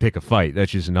trying to pick a fight.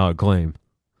 That's just an odd claim.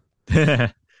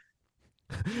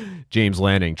 James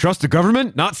Lanning. Trust the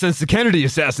government? Not since the Kennedy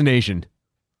assassination.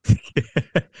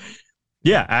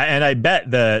 Yeah, and I bet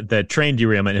the train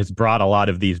derailment has brought a lot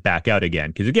of these back out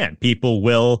again. Because, again, people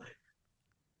will...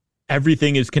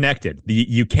 Everything is connected.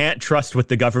 You can't trust what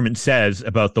the government says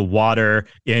about the water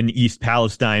in East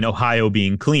Palestine, Ohio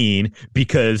being clean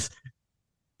because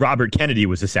Robert Kennedy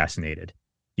was assassinated,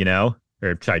 Or,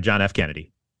 sorry, John F.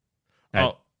 Kennedy.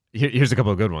 Here's a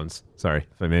couple of good ones. Sorry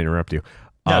if I may interrupt you.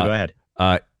 No, go ahead.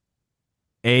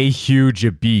 A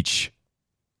huge beach.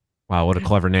 Wow, what a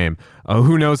clever name.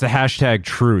 Who knows the hashtag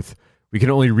truth? We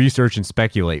can only research and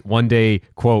speculate. One day,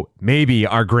 quote, maybe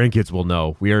our grandkids will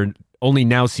know. We are only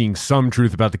now seeing some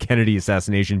truth about the Kennedy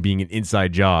assassination being an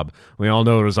inside job. We all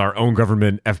know it was our own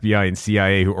government, FBI, and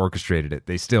CIA who orchestrated it.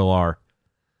 They still are.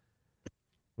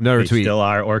 Another tweet. Still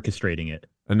are orchestrating it.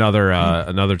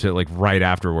 Another to like right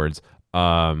afterwards.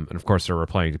 And of course, they're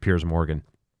replying to Piers Morgan.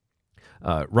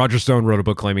 Roger Stone wrote a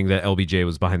book claiming that LBJ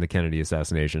was behind the Kennedy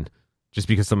assassination. Just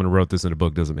because someone wrote this in a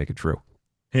book doesn't make it true.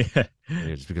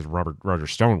 Just because Roger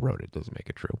Stone wrote it doesn't make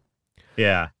it true.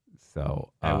 Yeah.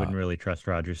 So I wouldn't really trust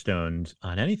Roger Stone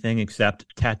on anything except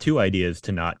tattoo ideas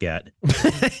to not get.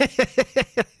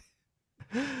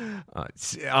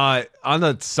 On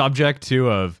the subject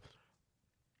too of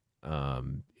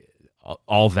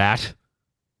all that,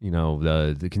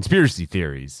 the conspiracy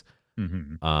theories.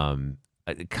 Mm-hmm.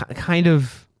 Kind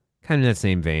of in that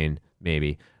same vein,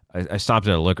 maybe. I stopped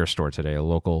at a liquor store today, a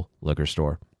local liquor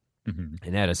store,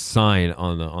 and had a sign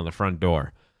on the front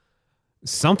door.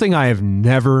 Something I have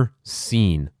never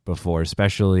seen before,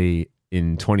 especially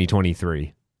in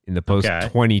 2023, in the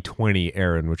post-2020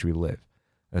 era in which we live.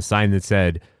 A sign that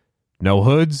said, no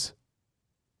hoods,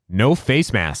 no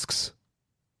face masks.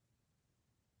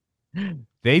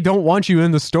 They don't want you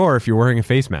in the store if you're wearing a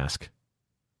face mask.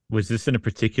 Was this in a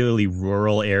particularly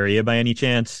rural area by any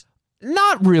chance?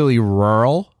 Not really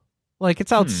rural. Like,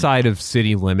 it's outside of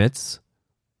city limits.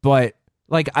 But,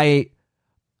 like, I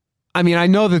mean, I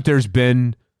know that there's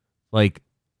been, like,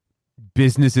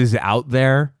 businesses out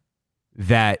there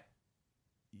that,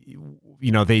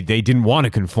 they didn't want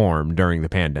to conform during the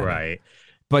pandemic. Right.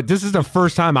 But this is the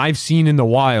first time I've seen in the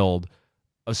wild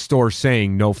a store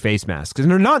saying no face masks.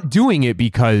 And they're not doing it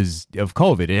because of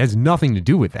COVID. It has nothing to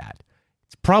do with that.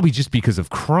 It's probably just because of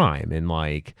crime. And,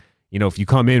 like, if you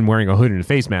come in wearing a hood and a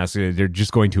face mask, they're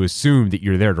just going to assume that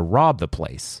you're there to rob the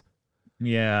place.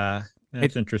 Yeah,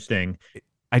 that's interesting.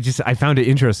 I found it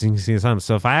interesting to see this time.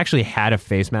 So if I actually had a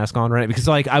face mask on, right, because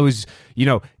like I was,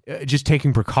 just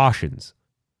taking precautions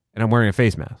and I'm wearing a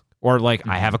face mask, or like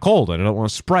I have a cold and I don't want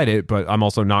to spread it, but I'm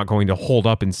also not going to hold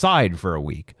up inside for a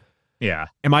week. Yeah.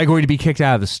 Am I going to be kicked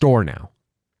out of the store now?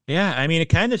 Yeah, I mean, it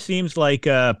kind of seems like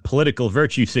political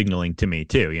virtue signaling to me,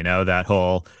 too. You know, that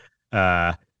whole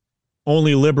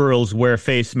only liberals wear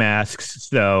face masks,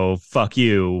 so fuck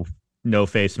you, no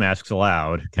face masks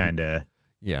allowed kind of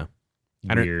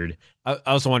weird. I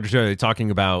also wonder, are they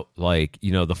talking about, like,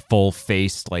 you know, the full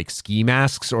face, like, ski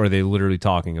masks, or are they literally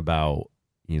talking about,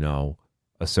 you know,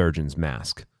 a surgeon's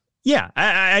mask? Yeah,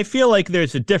 I feel like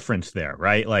there's a difference there,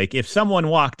 right? Like if someone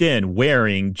walked in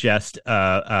wearing just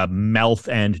a mouth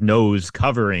and nose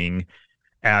covering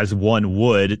as one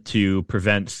would to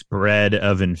prevent spread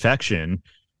of infection,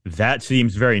 that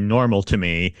seems very normal to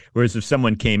me. Whereas if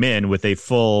someone came in with a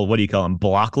full, what do you call them,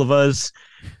 balaclavas,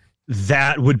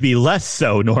 that would be less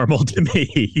so normal to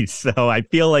me. So I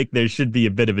feel like there should be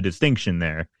a bit of a distinction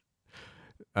there.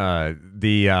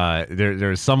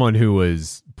 There's someone who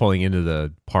was pulling into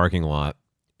the parking lot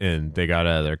and they got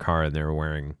out of their car and they were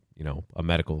wearing, you know, a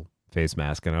medical face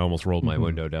mask, and I almost rolled my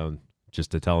window down just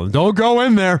to tell them, don't go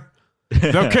in there,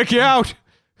 they'll kick you out.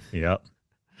 Yep.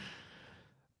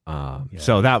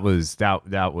 So that was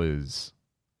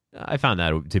I found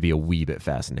that to be a wee bit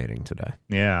fascinating today.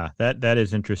 Yeah, that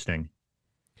is interesting.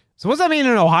 So what's that mean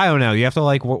in Ohio now? You have to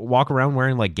like walk around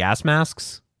wearing like gas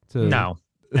masks? No,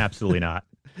 absolutely not.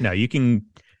 No, you can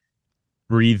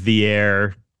breathe the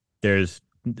air. There's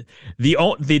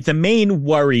the main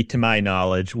worry, to my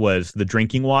knowledge, was the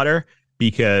drinking water,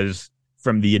 because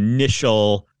from the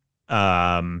initial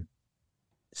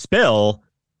spill,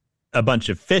 a bunch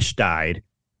of fish died,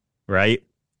 right?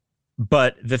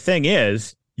 But the thing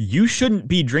is, you shouldn't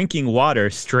be drinking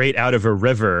water straight out of a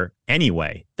river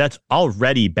anyway. That's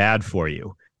already bad for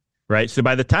you. Right. So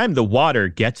by the time the water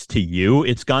gets to you,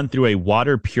 it's gone through a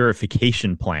water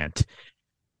purification plant.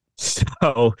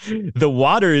 So the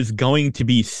water is going to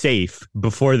be safe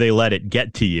before they let it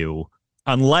get to you,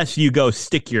 unless you go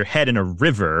stick your head in a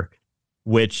river,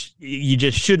 which you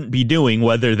just shouldn't be doing,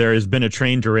 whether there has been a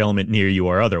train derailment near you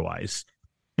or otherwise.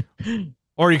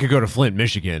 Or you could go to Flint,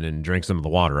 Michigan and drink some of the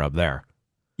water up there.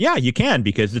 Yeah, you can,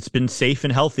 because it's been safe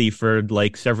and healthy for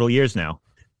like several years now.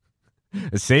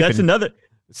 It's safe. That's another.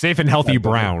 Safe and healthy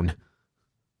brown.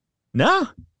 No,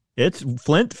 it's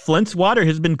Flint's water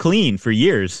has been clean for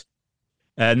years.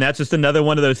 And that's just another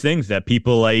one of those things that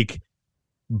people like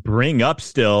bring up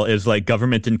still is like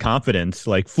government incompetence.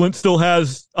 Like Flint still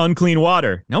has unclean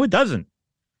water. No, it doesn't.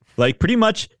 Like pretty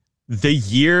much the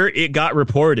year it got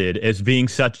reported as being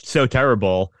so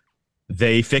terrible,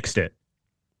 they fixed it.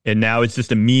 And now it's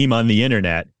just a meme on the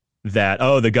internet that,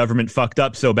 oh, the government fucked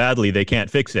up so badly they can't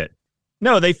fix it.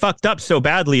 No, they fucked up so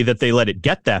badly that they let it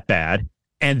get that bad,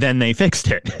 and then they fixed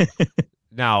it.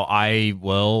 Now, I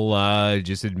will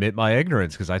just admit my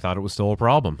ignorance, because I thought it was still a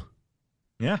problem.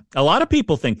 Yeah, a lot of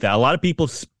people think that. A lot of people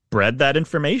spread that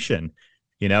information.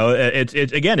 You know, it's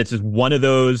just one of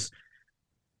those.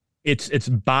 It's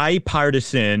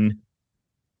bipartisan.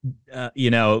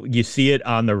 You know, you see it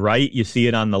on the right, you see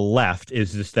it on the left.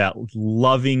 Is just that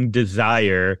loving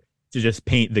desire to just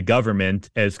paint the government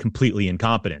as completely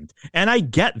incompetent. And I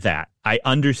get that. I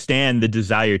understand the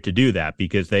desire to do that,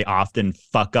 because they often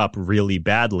fuck up really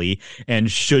badly and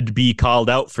should be called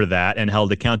out for that and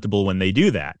held accountable when they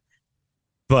do that.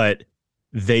 But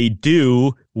they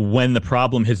do, when the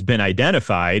problem has been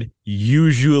identified,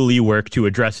 usually work to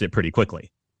address it pretty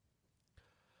quickly.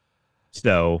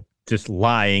 So just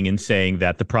lying and saying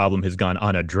that the problem has gone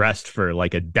unaddressed for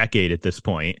like a decade at this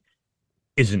point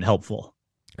isn't helpful.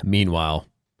 Meanwhile,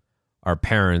 our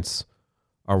parents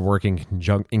are working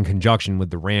in conjunction with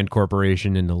the Rand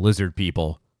Corporation and the Lizard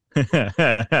People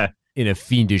in a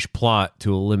fiendish plot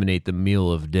to eliminate the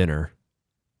meal of dinner.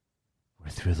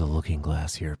 We're through the looking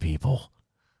glass here, people.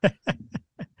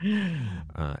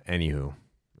 Anywho.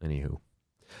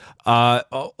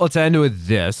 Let's end with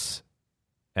this,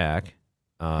 Acc.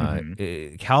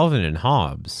 Calvin and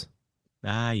Hobbes.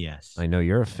 Ah, yes. I know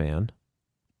you're a fan.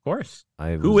 Of course.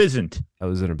 Who isn't? I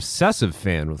was an obsessive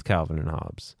fan with Calvin and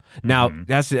Hobbes. Now,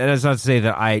 that's not to say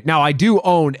that I do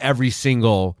own every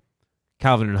single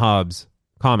Calvin and Hobbes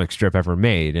comic strip ever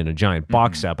made in a giant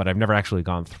box set, but I've never actually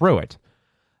gone through it.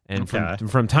 And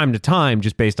from time to time,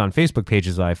 just based on Facebook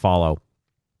pages that I follow,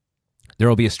 there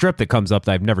will be a strip that comes up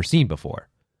that I've never seen before.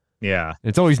 Yeah. And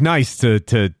it's always nice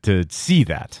to see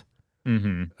that.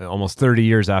 Almost 30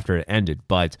 years after it ended.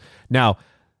 But now,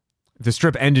 the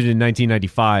strip ended in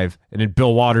 1995, and then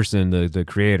Bill Watterson, the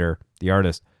creator, the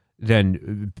artist,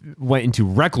 then went into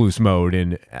recluse mode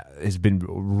and has been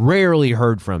rarely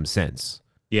heard from since.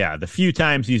 Yeah, the few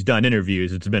times he's done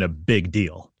interviews, it's been a big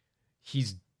deal.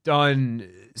 He's done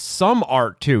some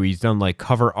art, too. He's done, like,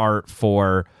 cover art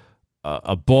for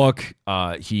a book.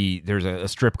 There's a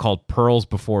strip called Pearls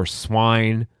Before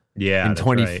Swine. Yeah, in that's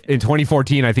right. In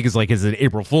 2014, I think is like as an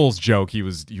April Fool's joke. He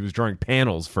was drawing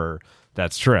panels for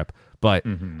that strip. But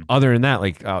other than that,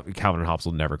 like Calvin and Hobbes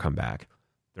will never come back.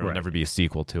 There will never be a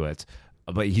sequel to it.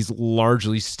 But he's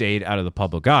largely stayed out of the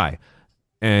public eye.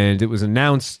 And it was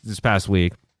announced this past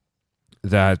week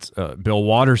that Bill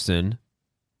Watterson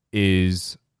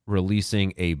is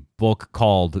releasing a book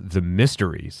called The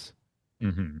Mysteries,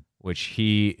 which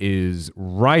he is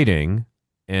writing,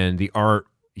 and the art,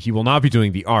 he will not be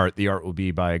doing the art. The art will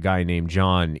be by a guy named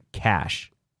John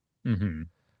Cash.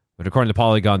 But according to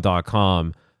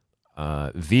Polygon.com,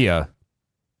 according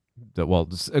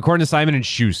to Simon &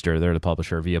 Schuster, they're the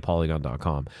publisher, via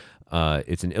Polygon.com,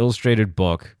 it's an illustrated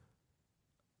book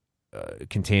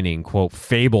containing, quote,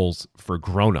 fables for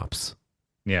grown-ups.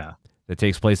 Yeah. That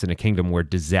takes place in a kingdom where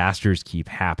disasters keep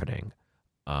happening.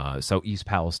 So East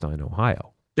Palestine,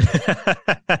 Ohio.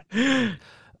 The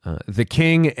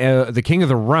king of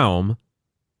the realm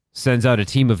sends out a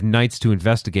team of knights to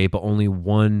investigate, but only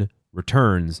one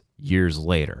returns years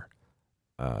later.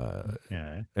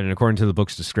 And according to the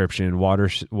book's description,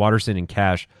 Watterson and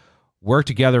Cash worked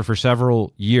together for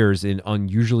several years in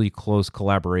unusually close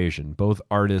collaboration. Both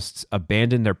artists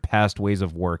abandoned their past ways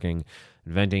of working,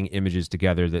 inventing images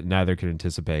together that neither could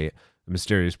anticipate, a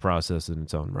mysterious process in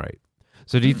its own right.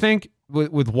 So do you think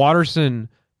with Watterson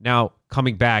now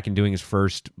coming back and doing his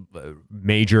first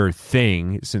major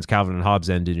thing since Calvin and Hobbes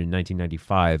ended in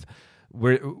 1995,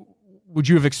 would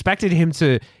you have expected him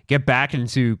to get back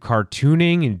into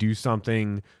cartooning and do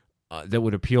something that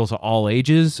would appeal to all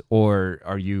ages, or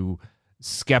are you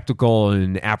skeptical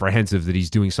and apprehensive that he's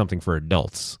doing something for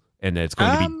adults and that it's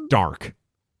going to be dark?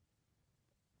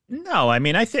 No, I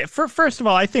mean, I think first of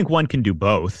all, I think one can do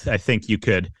both. I think you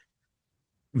could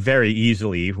very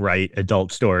easily write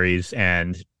adult stories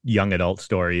and young adult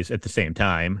stories at the same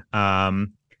time.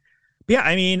 Yeah,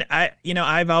 I mean,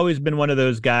 I've always been one of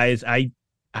those guys.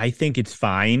 I think it's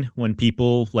fine when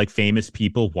people, like famous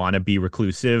people, want to be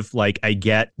reclusive. Like, I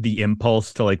get the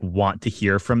impulse to like want to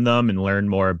hear from them and learn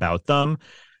more about them,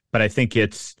 but I think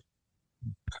it's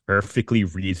perfectly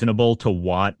reasonable to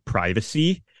want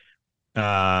privacy. So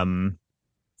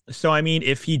I mean,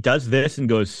 if he does this and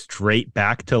goes straight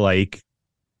back to like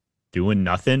doing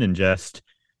nothing and just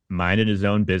minding his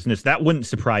own business, that wouldn't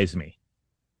surprise me,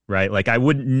 right? Like, I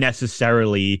wouldn't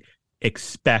necessarily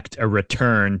expect a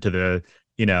return to the,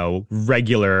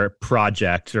 regular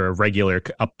project or a regular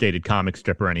updated comic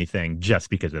strip or anything just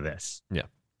because of this. Yeah.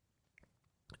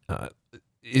 Do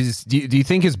you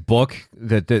think his book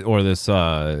or this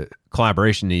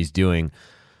collaboration that he's doing,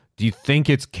 do you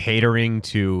think it's catering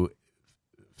to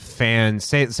fans?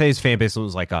 Say his fan base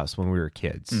was like us when we were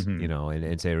kids,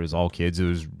 and say it was all kids. It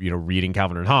was, reading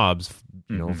Calvin and Hobbes,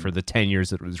 for the 10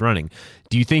 years that it was running.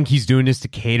 Do you think he's doing this to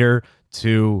cater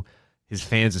to his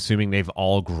fans, assuming they've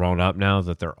all grown up now,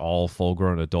 that they're all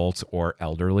full-grown adults or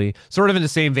elderly? Sort of in the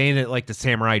same vein that like the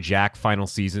Samurai Jack final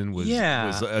season was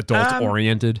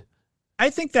adult-oriented. I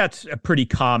think that's a pretty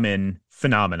common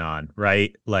phenomenon,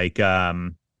 right? Like,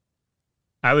 Samurai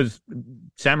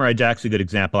Jack's a good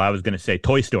example. I was going to say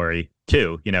Toy Story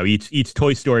too. Each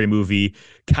Toy Story movie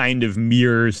kind of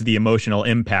mirrors the emotional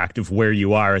impact of where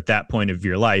you are at that point of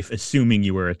your life, assuming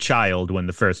you were a child when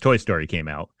the first Toy Story came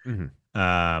out.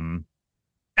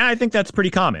 And I think that's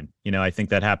pretty common. I think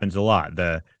that happens a lot.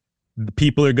 The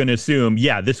people are going to assume,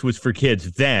 yeah, this was for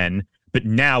kids then, but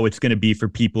now it's going to be for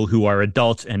people who are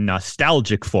adults and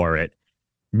nostalgic for it,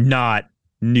 not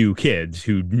new kids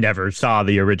who never saw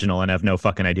the original and have no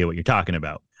fucking idea what you're talking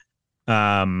about.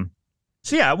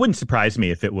 So yeah, it wouldn't surprise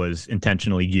me if it was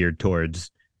intentionally geared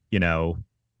towards,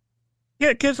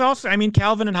 because also, I mean,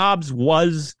 Calvin and Hobbes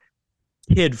was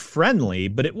kid friendly,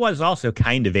 but it was also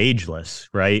kind of ageless,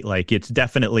 right? Like, it's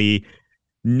definitely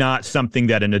not something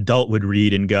that an adult would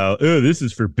read and go, oh, this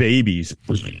is for babies.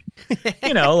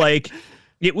 Like,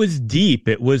 it was deep,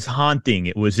 it was haunting,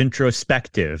 it was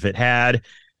introspective. It had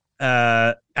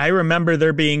I remember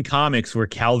there being comics where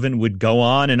Calvin would go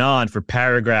on and on for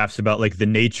paragraphs about like the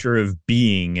nature of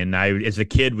being, and I as a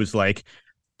kid was like,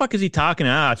 fuck is he talking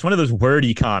about? It's one of those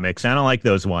wordy comics. I don't like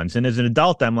those ones. And as an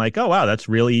adult, I'm like, oh wow, that's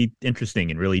really interesting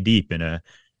and really deep and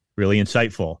really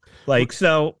insightful. Like,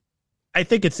 so I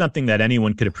think it's something that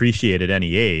anyone could appreciate at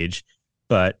any age.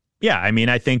 But yeah, I mean,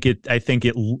 I think it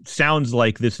sounds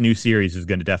like this new series is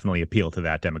going to definitely appeal to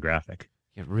that demographic.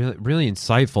 Yeah, really, really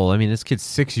insightful. I mean, this kid's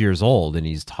 6 years old and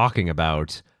he's talking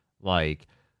about like,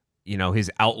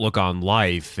 his outlook on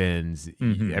life and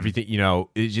everything,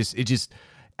 it just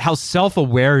how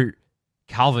self-aware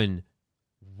Calvin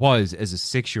was as a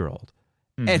 6-year-old.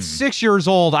 At 6 years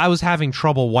old, I was having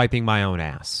trouble wiping my own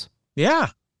ass. Yeah.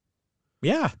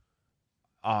 Yeah.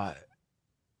 Man,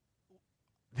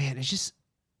 it's just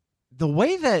the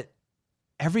way that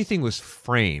everything was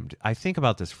framed. I think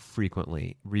about this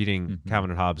frequently, reading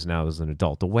Calvin and Hobbes now as an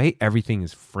adult. The way everything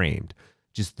is framed,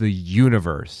 just the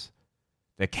universe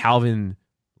that Calvin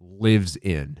lives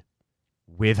in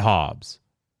with Hobbes,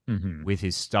 with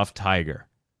his stuffed tiger.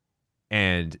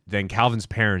 And then Calvin's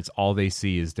parents, all they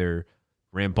see is their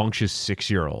rambunctious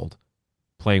 6-year-old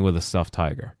playing with a stuffed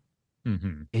tiger.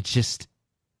 It's just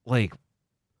like,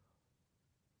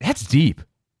 that's deep.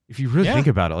 If you really think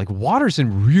about it, like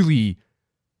Watterson really,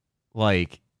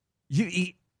 like,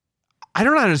 I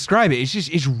don't know how to describe it.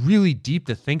 It's really deep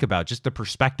to think about, just the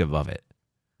perspective of it.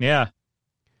 Yeah.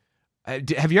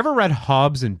 Have you ever read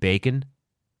Hobbes and Bacon?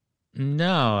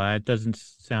 No, it doesn't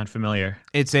sound familiar.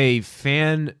 It's a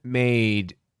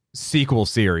fan-made sequel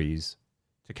series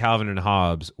to Calvin and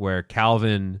Hobbes, where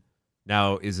Calvin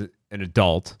now is an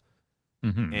adult,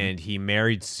 and he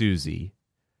married Susie,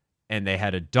 and they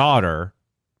had a daughter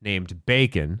named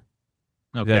Bacon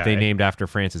that they named after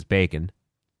Francis Bacon.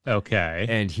 Okay.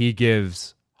 And he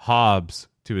gives Hobbes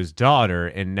to his daughter,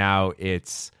 and now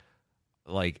it's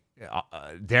like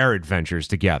their adventures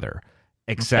together.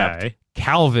 Except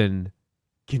Calvin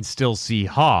can still see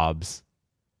Hobbes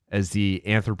as the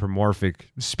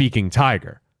anthropomorphic speaking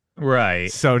tiger.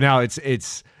 Right. So now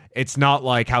it's not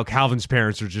like how Calvin's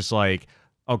parents are just like,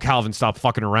 oh, Calvin, stop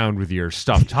fucking around with your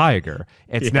stuffed tiger.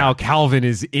 It's now Calvin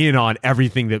is in on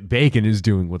everything that Bacon is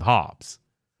doing with Hobbes.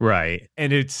 Right.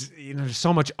 And it's, there's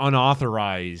so much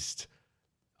unauthorized,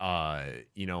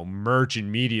 merch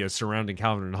and media surrounding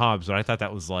Calvin and Hobbes. But I thought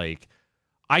that was like,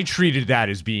 I treated that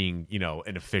as being,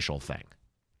 an official thing.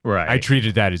 Right. I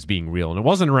treated that as being real. And it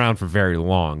wasn't around for very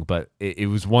long, but it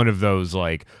was one of those,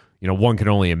 like, one can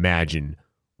only imagine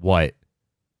what,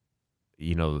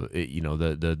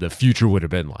 the future would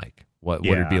have been like. What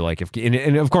would it be like if,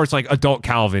 and of course, like, adult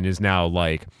Calvin is now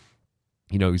like,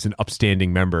 he's an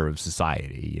upstanding member of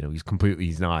society.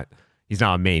 He's not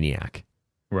a maniac.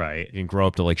 Right. He didn't grow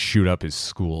up to like shoot up his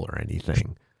school or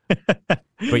anything.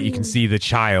 But you can see the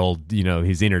child,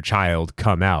 his inner child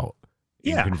come out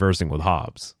in conversing with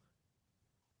Hobbes.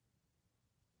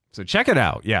 So check it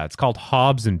out. Yeah, it's called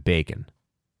Hobbes and Bacon.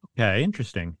 Okay,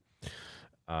 interesting.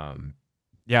 Did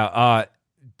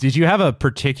you have a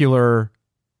particular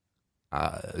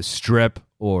strip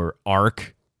or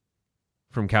arc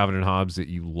from Calvin and Hobbes that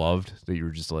you loved, that you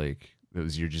were just like,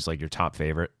 your top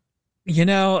favorite?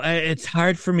 It's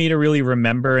hard for me to really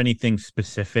remember anything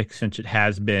specific since it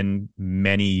has been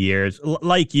many years.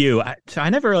 Like you, I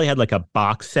never really had like a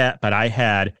box set, but I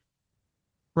had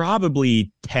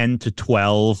probably 10 to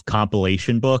 12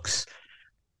 compilation books.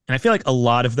 And I feel like a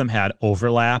lot of them had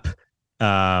overlap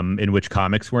in which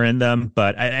comics were in them.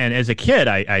 And as a kid,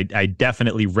 I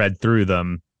definitely read through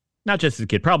them. Not just as a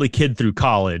kid, probably kid through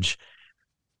college,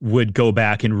 would go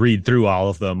back and read through all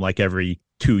of them like every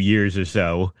 2 years or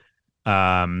so.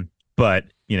 But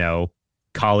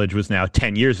college was now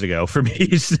 10 years ago for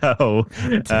me. So,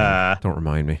 don't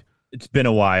remind me. It's been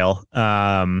a while.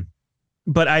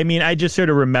 But I mean, I just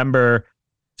sort of remember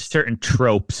certain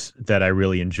tropes that I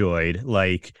really enjoyed,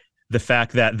 like the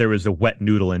fact that there was a wet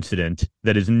noodle incident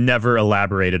that is never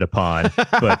elaborated upon,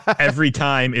 but every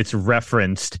time it's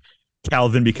referenced,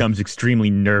 Calvin becomes extremely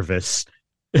nervous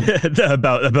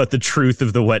about the truth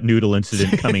of the wet noodle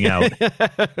incident coming out.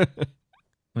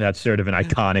 That's sort of an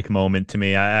iconic moment to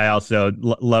me. I also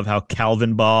love how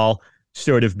Calvin Ball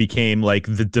sort of became like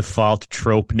the default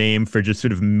trope name for just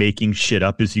sort of making shit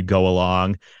up as you go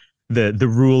along. The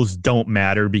rules don't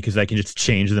matter because I can just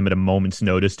change them at a moment's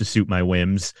notice to suit my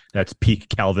whims. That's peak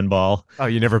Calvin Ball. Oh,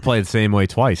 you never play the same way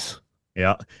twice.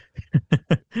 Yeah.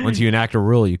 Once you enact a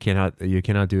rule, you cannot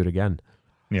do it again.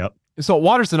 Yep. So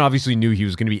Watterson obviously knew he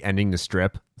was going to be ending the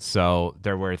strip. So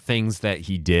there were things that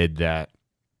he did that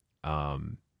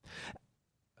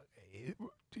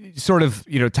sort of,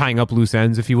 tying up loose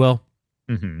ends, if you will.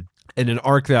 Mm-hmm. And an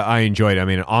arc that I enjoyed,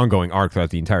 an ongoing arc throughout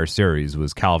the entire series,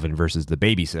 was Calvin versus the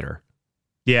babysitter.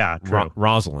 Yeah, true.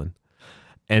 Rosalind.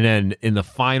 And then in the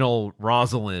final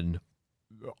Rosalind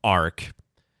arc,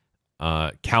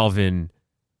 Calvin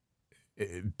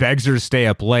begs her to stay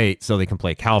up late so they can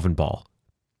play Calvin Ball.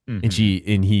 Mm-hmm.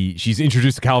 And she's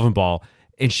introduced to Calvin Ball,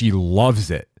 and she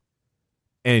loves it.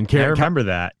 And I remember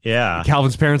that. Yeah.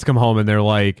 Calvin's parents come home and they're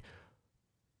like,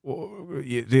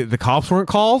 the cops weren't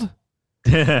called?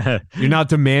 You're not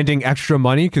demanding extra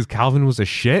money because Calvin was a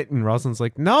shit? And Rosalind's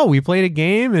like, no, we played a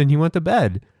game and he went to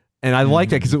bed. And I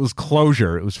liked that because it was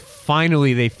closure. It was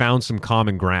finally they found some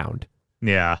common ground.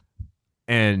 Yeah.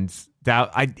 And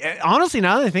That honestly,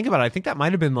 now that I think about it, I think that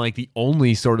might have been like the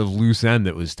only sort of loose end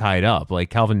that was tied up. Like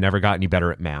Calvin never got any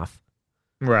better at math.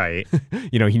 Right.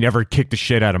 You know, he never kicked the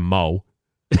shit out of Mo.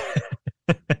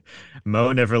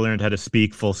 Mo never learned how to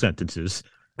speak full sentences.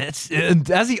 That's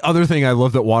the other thing I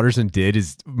love that Watterson did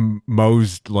is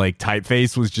Mo's like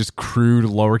typeface was just crude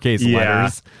lowercase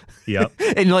letters. Yep.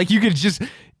 And like you could just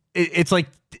it's like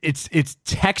it's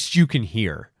text you can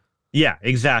hear. Yeah,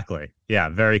 exactly. Yeah,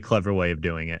 very clever way of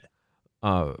doing it.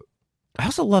 I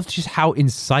also loved just how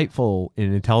insightful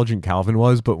and intelligent Calvin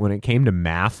was, but when it came to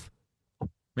math,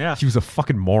 yeah, he was a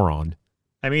fucking moron.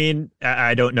 I mean,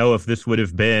 I don't know if this would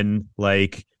have been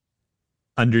like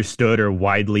understood or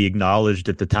widely acknowledged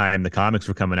at the time the comics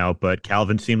were coming out, but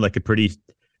Calvin seemed like a pretty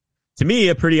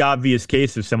obvious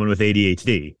case of someone with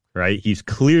ADHD, right? He's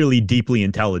clearly deeply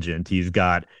intelligent. He's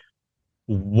got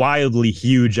wildly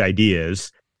huge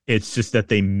ideas. It's just that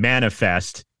they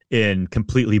manifest in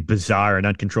completely bizarre and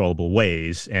uncontrollable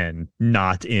ways and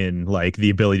not in like the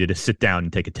ability to sit down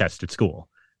and take a test at school.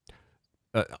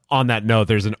 On that note,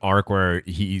 there's an arc where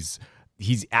he's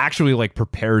actually like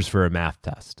prepares for a math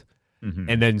test. Mm-hmm.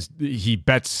 And then he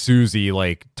bets Susie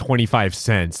like 25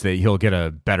 cents that he'll get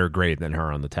a better grade than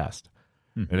her on the test.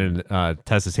 Mm-hmm. And then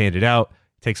test is handed out,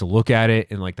 takes a look at it,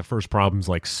 and like the first problem's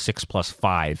like 6 +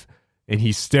 5. And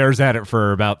he stares at it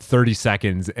for about 30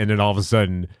 seconds, and then all of a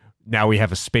sudden, now we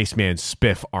have a spaceman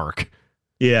spiff arc.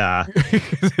 Yeah.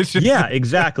 Yeah,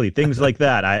 exactly. Things like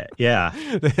that.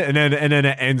 And then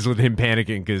it ends with him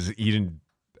panicking because he didn't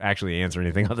actually answer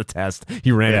anything on the test.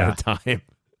 He ran out of time.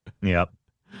 Yep.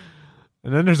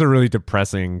 And then there's a really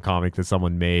depressing comic that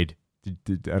someone made.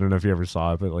 I don't know if you ever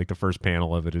saw it, but like the first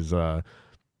panel of it is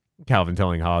Calvin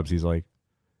telling Hobbs, he's like,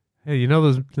 hey, you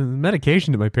know, the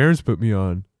medication that my parents put me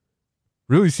on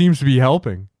really seems to be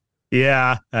helping.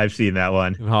 Yeah, I've seen that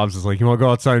one. And Hobbs is like, you want to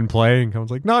go outside and play? And Calvin's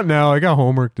like, not now. I got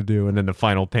homework to do. And then the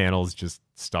final panel is just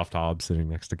stuffed Hobbs sitting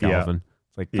next to Calvin.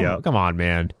 It's like, come on,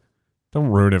 man. Don't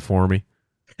ruin it for me.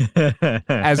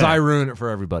 As I ruin it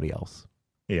for everybody else.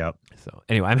 Yep. So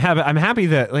anyway, I'm happy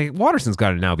that like Watterson's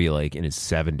got to now be like in his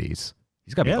 70s.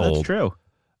 He's got to be old. Yeah, that's true.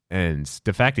 And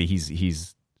the fact that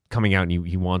he's coming out and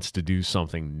he wants to do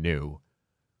something new.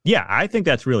 Yeah, I think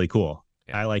that's really cool.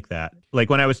 I like that. Like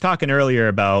when I was talking earlier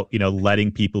about, you know,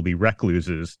 letting people be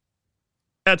recluses,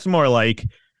 that's more like,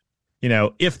 you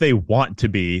know, if they want to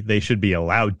be, they should be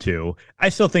allowed to. I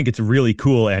still think it's really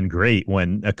cool and great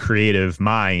when a creative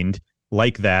mind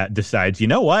like that decides, you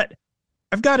know what,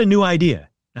 I've got a new idea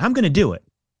and I'm going to do it.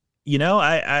 You know,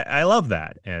 I love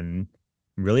that. And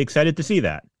I'm really excited to see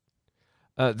that.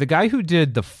 The guy who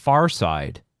did The Far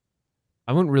Side,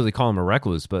 I wouldn't really call him a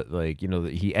recluse, but like, you know,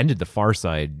 he ended The Far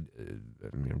Side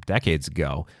decades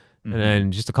ago. Mm-hmm. And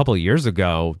then just a couple of years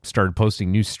ago, started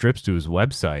posting new strips to his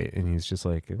website. And he's just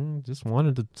like, just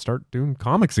wanted to start doing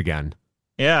comics again.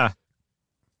 Yeah.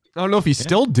 I don't know if he's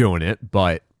still doing it,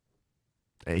 but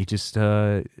he just,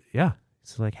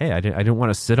 It's like, hey, I didn't want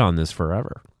to sit on this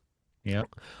forever. Yep.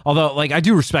 Although, like, I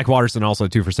do respect Watterson also,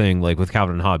 too, for saying, like, with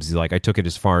Calvin and Hobbes, he's like, I took it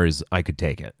as far as I could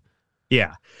take it.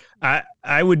 Yeah.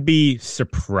 I would be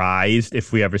surprised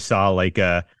if we ever saw, like,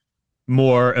 a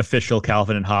more official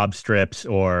Calvin and Hobbes strips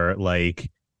or,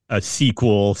 like, a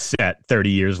sequel set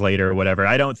 30 years later or whatever.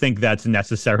 I don't think that's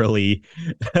necessarily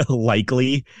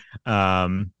likely.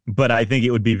 But I think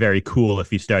it would be very cool if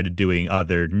he started doing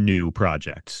other new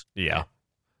projects. Yeah.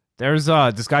 There's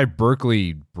this guy,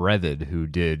 Berkeley Breathed, who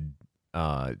did... He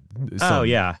Bloom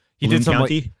did some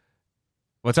County? like,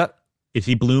 what's that? Is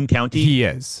he Bloom County? He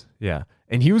is, yeah.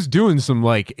 And he was doing some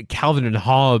like Calvin and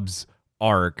Hobbes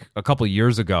arc a couple of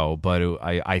years ago, but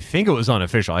I think it was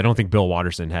unofficial. I don't think Bill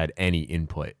Watterson had any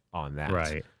input on that.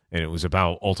 Right. And it was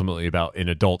ultimately about an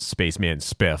adult spaceman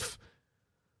Spiff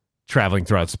traveling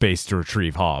throughout space to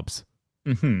retrieve Hobbes.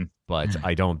 Mm-hmm. But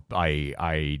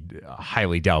I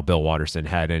highly doubt Bill Watterson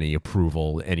had any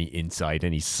approval, any insight,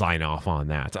 any sign off on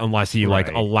that, unless he like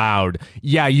allowed,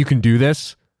 yeah, you can do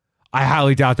this. I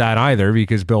highly doubt that either,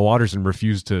 because Bill Watterson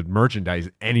refused to merchandise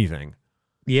anything.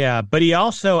 Yeah, but he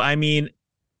also, I mean,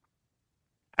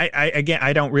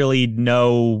 I don't really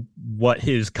know what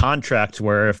his contracts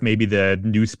were, if maybe the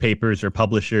newspapers or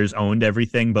publishers owned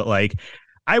everything, but like,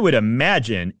 I would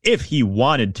imagine if he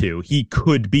wanted to, he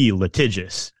could be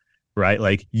litigious. Right?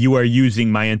 Like, you are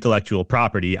using my intellectual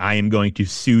property. I am going to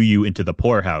sue you into the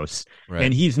poorhouse. Right.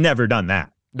 And he's never done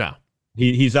that. No.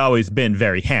 He's always been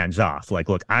very hands off. Like,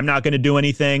 look, I'm not going to do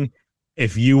anything.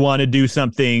 If you want to do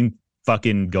something,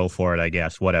 fucking go for it, I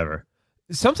guess. Whatever.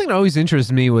 Something that always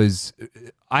interested me was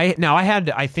I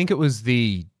think it was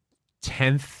the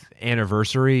 10th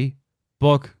anniversary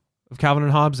book of Calvin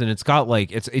and Hobbes, and it's got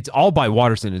like it's all by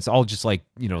Watterson. It's all just like,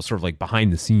 you know, sort of like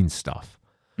behind the scenes stuff.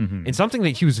 Mm-hmm. And something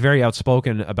that he was very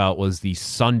outspoken about was the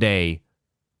Sunday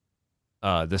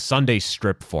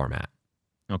strip format.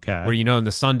 Okay. Where, you know, in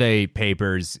the Sunday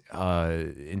papers,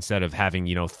 instead of having,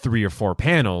 you know, 3 or 4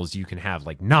 panels, you can have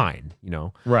like 9, you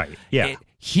know? Right. Yeah.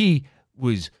 He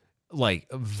was like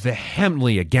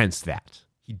vehemently against that.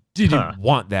 He didn't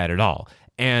want that at all.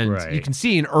 And you can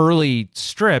see in early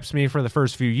strips, maybe for the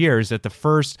first few years, that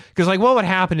because like what would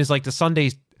happen is like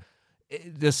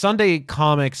the Sunday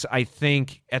comics, I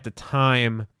think at the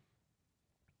time,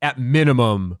 at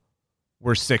minimum,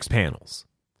 were 6 panels.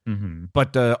 Mm-hmm.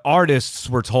 But the artists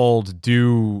were told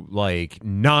do like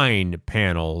 9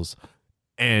 panels,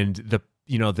 and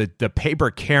the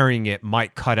paper carrying it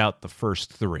might cut out the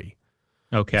first 3.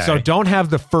 Okay. So don't have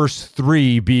the first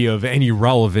 3 be of any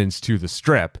relevance to the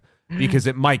strip, because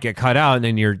it might get cut out, and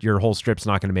then your whole strip's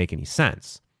not going to make any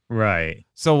sense. Right.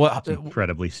 So what?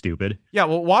 Incredibly stupid. Yeah,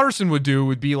 what Watterson would do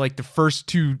would be like the first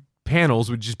 2 panels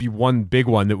would just be one big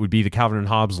one that would be the Calvin and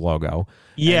Hobbes logo.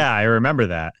 Yeah, I remember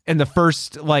that. And the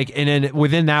first, like, and then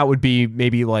within that would be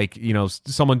maybe like, you know,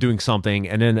 someone doing something,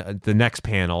 and then the next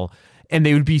panel, and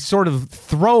they would be sort of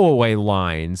throwaway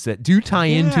lines that do tie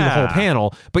into the whole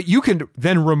panel, but you can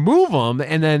then remove them,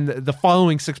 and then the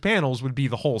following 6 panels would be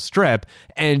the whole strip,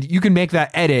 and you can make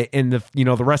that edit, and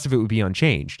the rest of it would be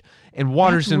unchanged. And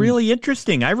Watterson, that's really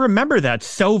interesting. I remember that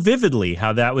so vividly,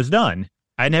 how that was done.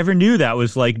 I never knew that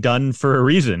was like done for a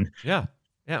reason. Yeah.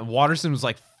 Watterson was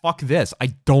like, "Fuck this!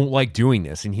 I don't like doing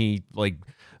this," and he like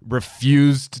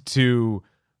refused to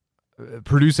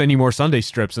produce any more Sunday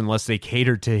strips unless they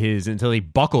catered to until he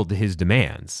buckled to his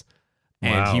demands.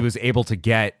 And he was able to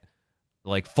get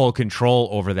like full control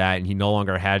over that, and he no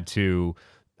longer had to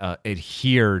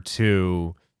adhere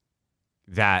to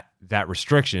that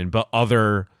restriction. But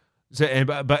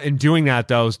in doing that,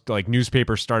 those like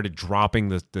newspapers started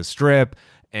dropping the strip,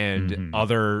 and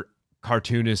other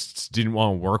cartoonists didn't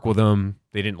want to work with him.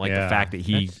 They didn't like the fact that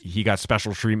he got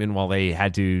special treatment while they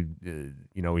had to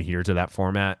adhere to that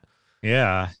format.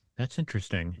 Yeah, that's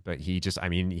interesting. But he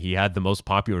had the most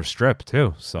popular strip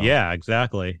too. So yeah,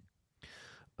 exactly.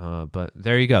 But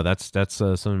there you go. That's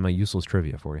some of my useless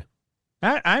trivia for you.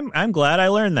 I'm glad I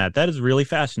learned that. That is really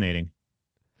fascinating.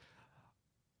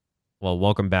 Well,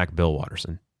 welcome back, Bill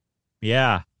Watterson.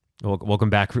 Yeah. Welcome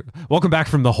back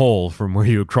from the hole from where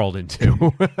you crawled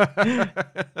into.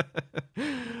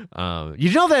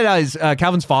 You know that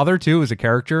Calvin's father too is a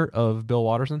character of Bill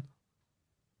Watterson.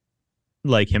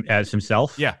 Like him as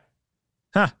himself? Yeah.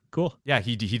 Huh. Cool. Yeah,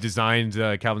 he designed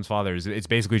Calvin's father. It's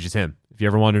basically just him. If you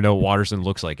ever want to know what Watterson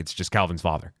looks like, it's just Calvin's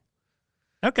father.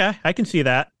 Okay, I can see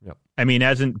that. Yep. I mean,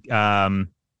 hasn't the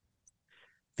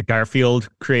Garfield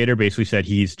creator basically said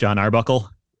he's John Arbuckle?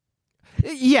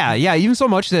 Yeah. Even so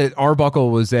much that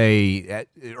Arbuckle was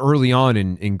early on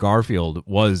in Garfield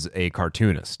was a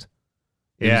cartoonist.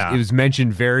 It was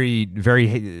mentioned very,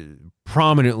 very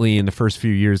prominently in the first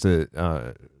few years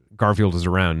that Garfield was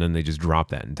around, and then they just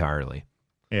dropped that entirely.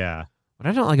 Yeah. What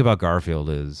I don't like about Garfield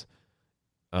is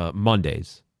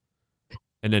Mondays,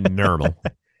 and then normal.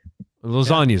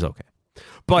 Lasagna's okay,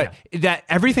 but that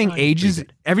everything ages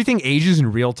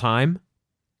in real time.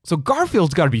 So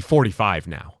Garfield's got to be 45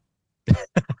 now.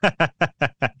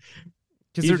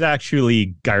 He's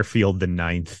actually Garfield the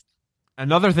 9th.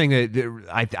 Another thing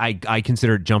that I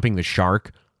consider jumping the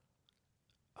shark.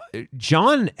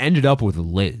 John ended up with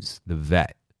Liz, the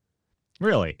vet.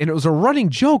 Really? And it was a running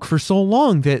joke for so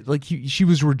long that like she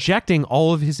was rejecting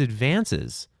all of his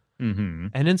advances. Mm-hmm.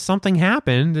 And then something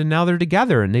happened, and now they're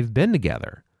together, and they've been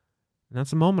together. And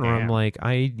that's a moment where I'm like,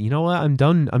 you know what? I'm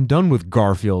done with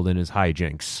Garfield and his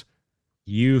hijinks.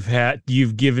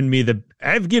 I've given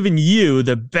you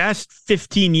the best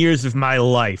 15 years of my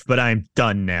life, but I'm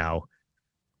done now.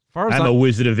 I'm a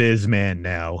Wizard of Iz man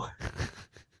now.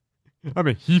 I'm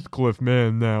a Heathcliff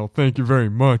man now. Thank you very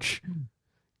much.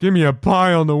 Give me a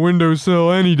pie on the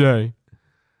windowsill any day.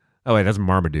 Oh, wait, that's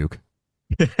Marmaduke.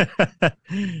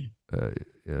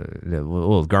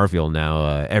 Well, Garfield now,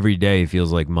 every day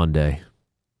feels like Monday.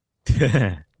 Get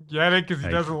it? Because he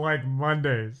doesn't like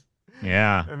Mondays.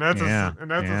 Yeah. And that's a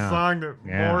song that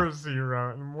Morrissey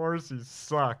wrote, and Morrissey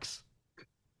sucks.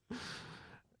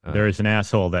 There is an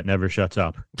asshole that never shuts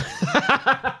up.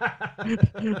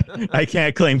 I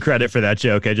can't claim credit for that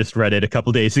joke. I just read it a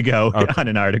couple days ago on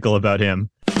an article about him.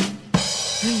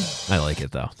 I like it,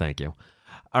 though. Thank you.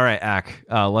 All right, Acc,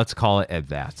 let's call it at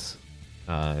that.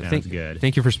 Sounds good.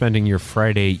 Thank you for spending your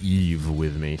Friday Eve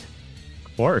with me.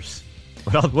 Of course.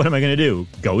 What am I going to do?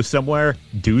 Go somewhere?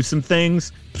 Do some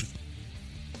things?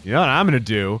 You know what I'm going to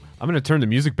do? I'm going to turn the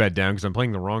music bed down because I'm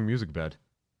playing the wrong music bed.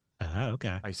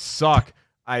 Okay. I suck.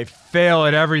 I fail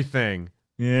at everything.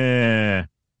 Yeah.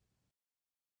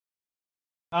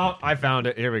 Oh, I found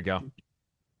it. Here we go.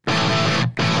 It's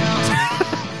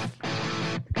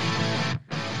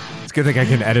a good thing I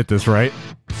can edit this, right?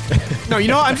 No, you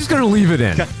know what? I'm just going to leave it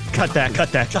in. Cut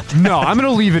that. No, I'm going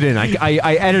to leave it in.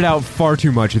 I edit out far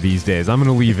too much of these days. I'm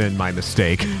going to leave in my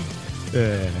mistake.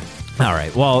 All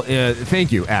right. Well,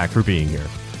 thank you, Acc, for being here.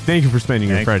 Thank you for spending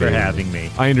your Friday. Thanks for having me.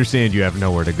 I understand you have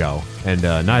nowhere to go, and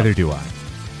neither do I.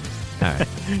 All right.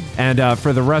 And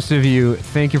for the rest of you,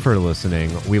 thank you for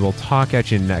listening. We will talk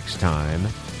at you next time.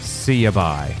 See ya.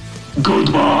 Bye.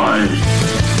 Goodbye.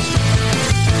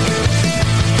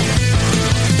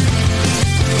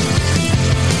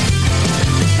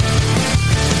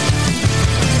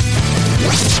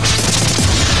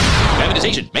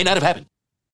 Privatization may not have happened.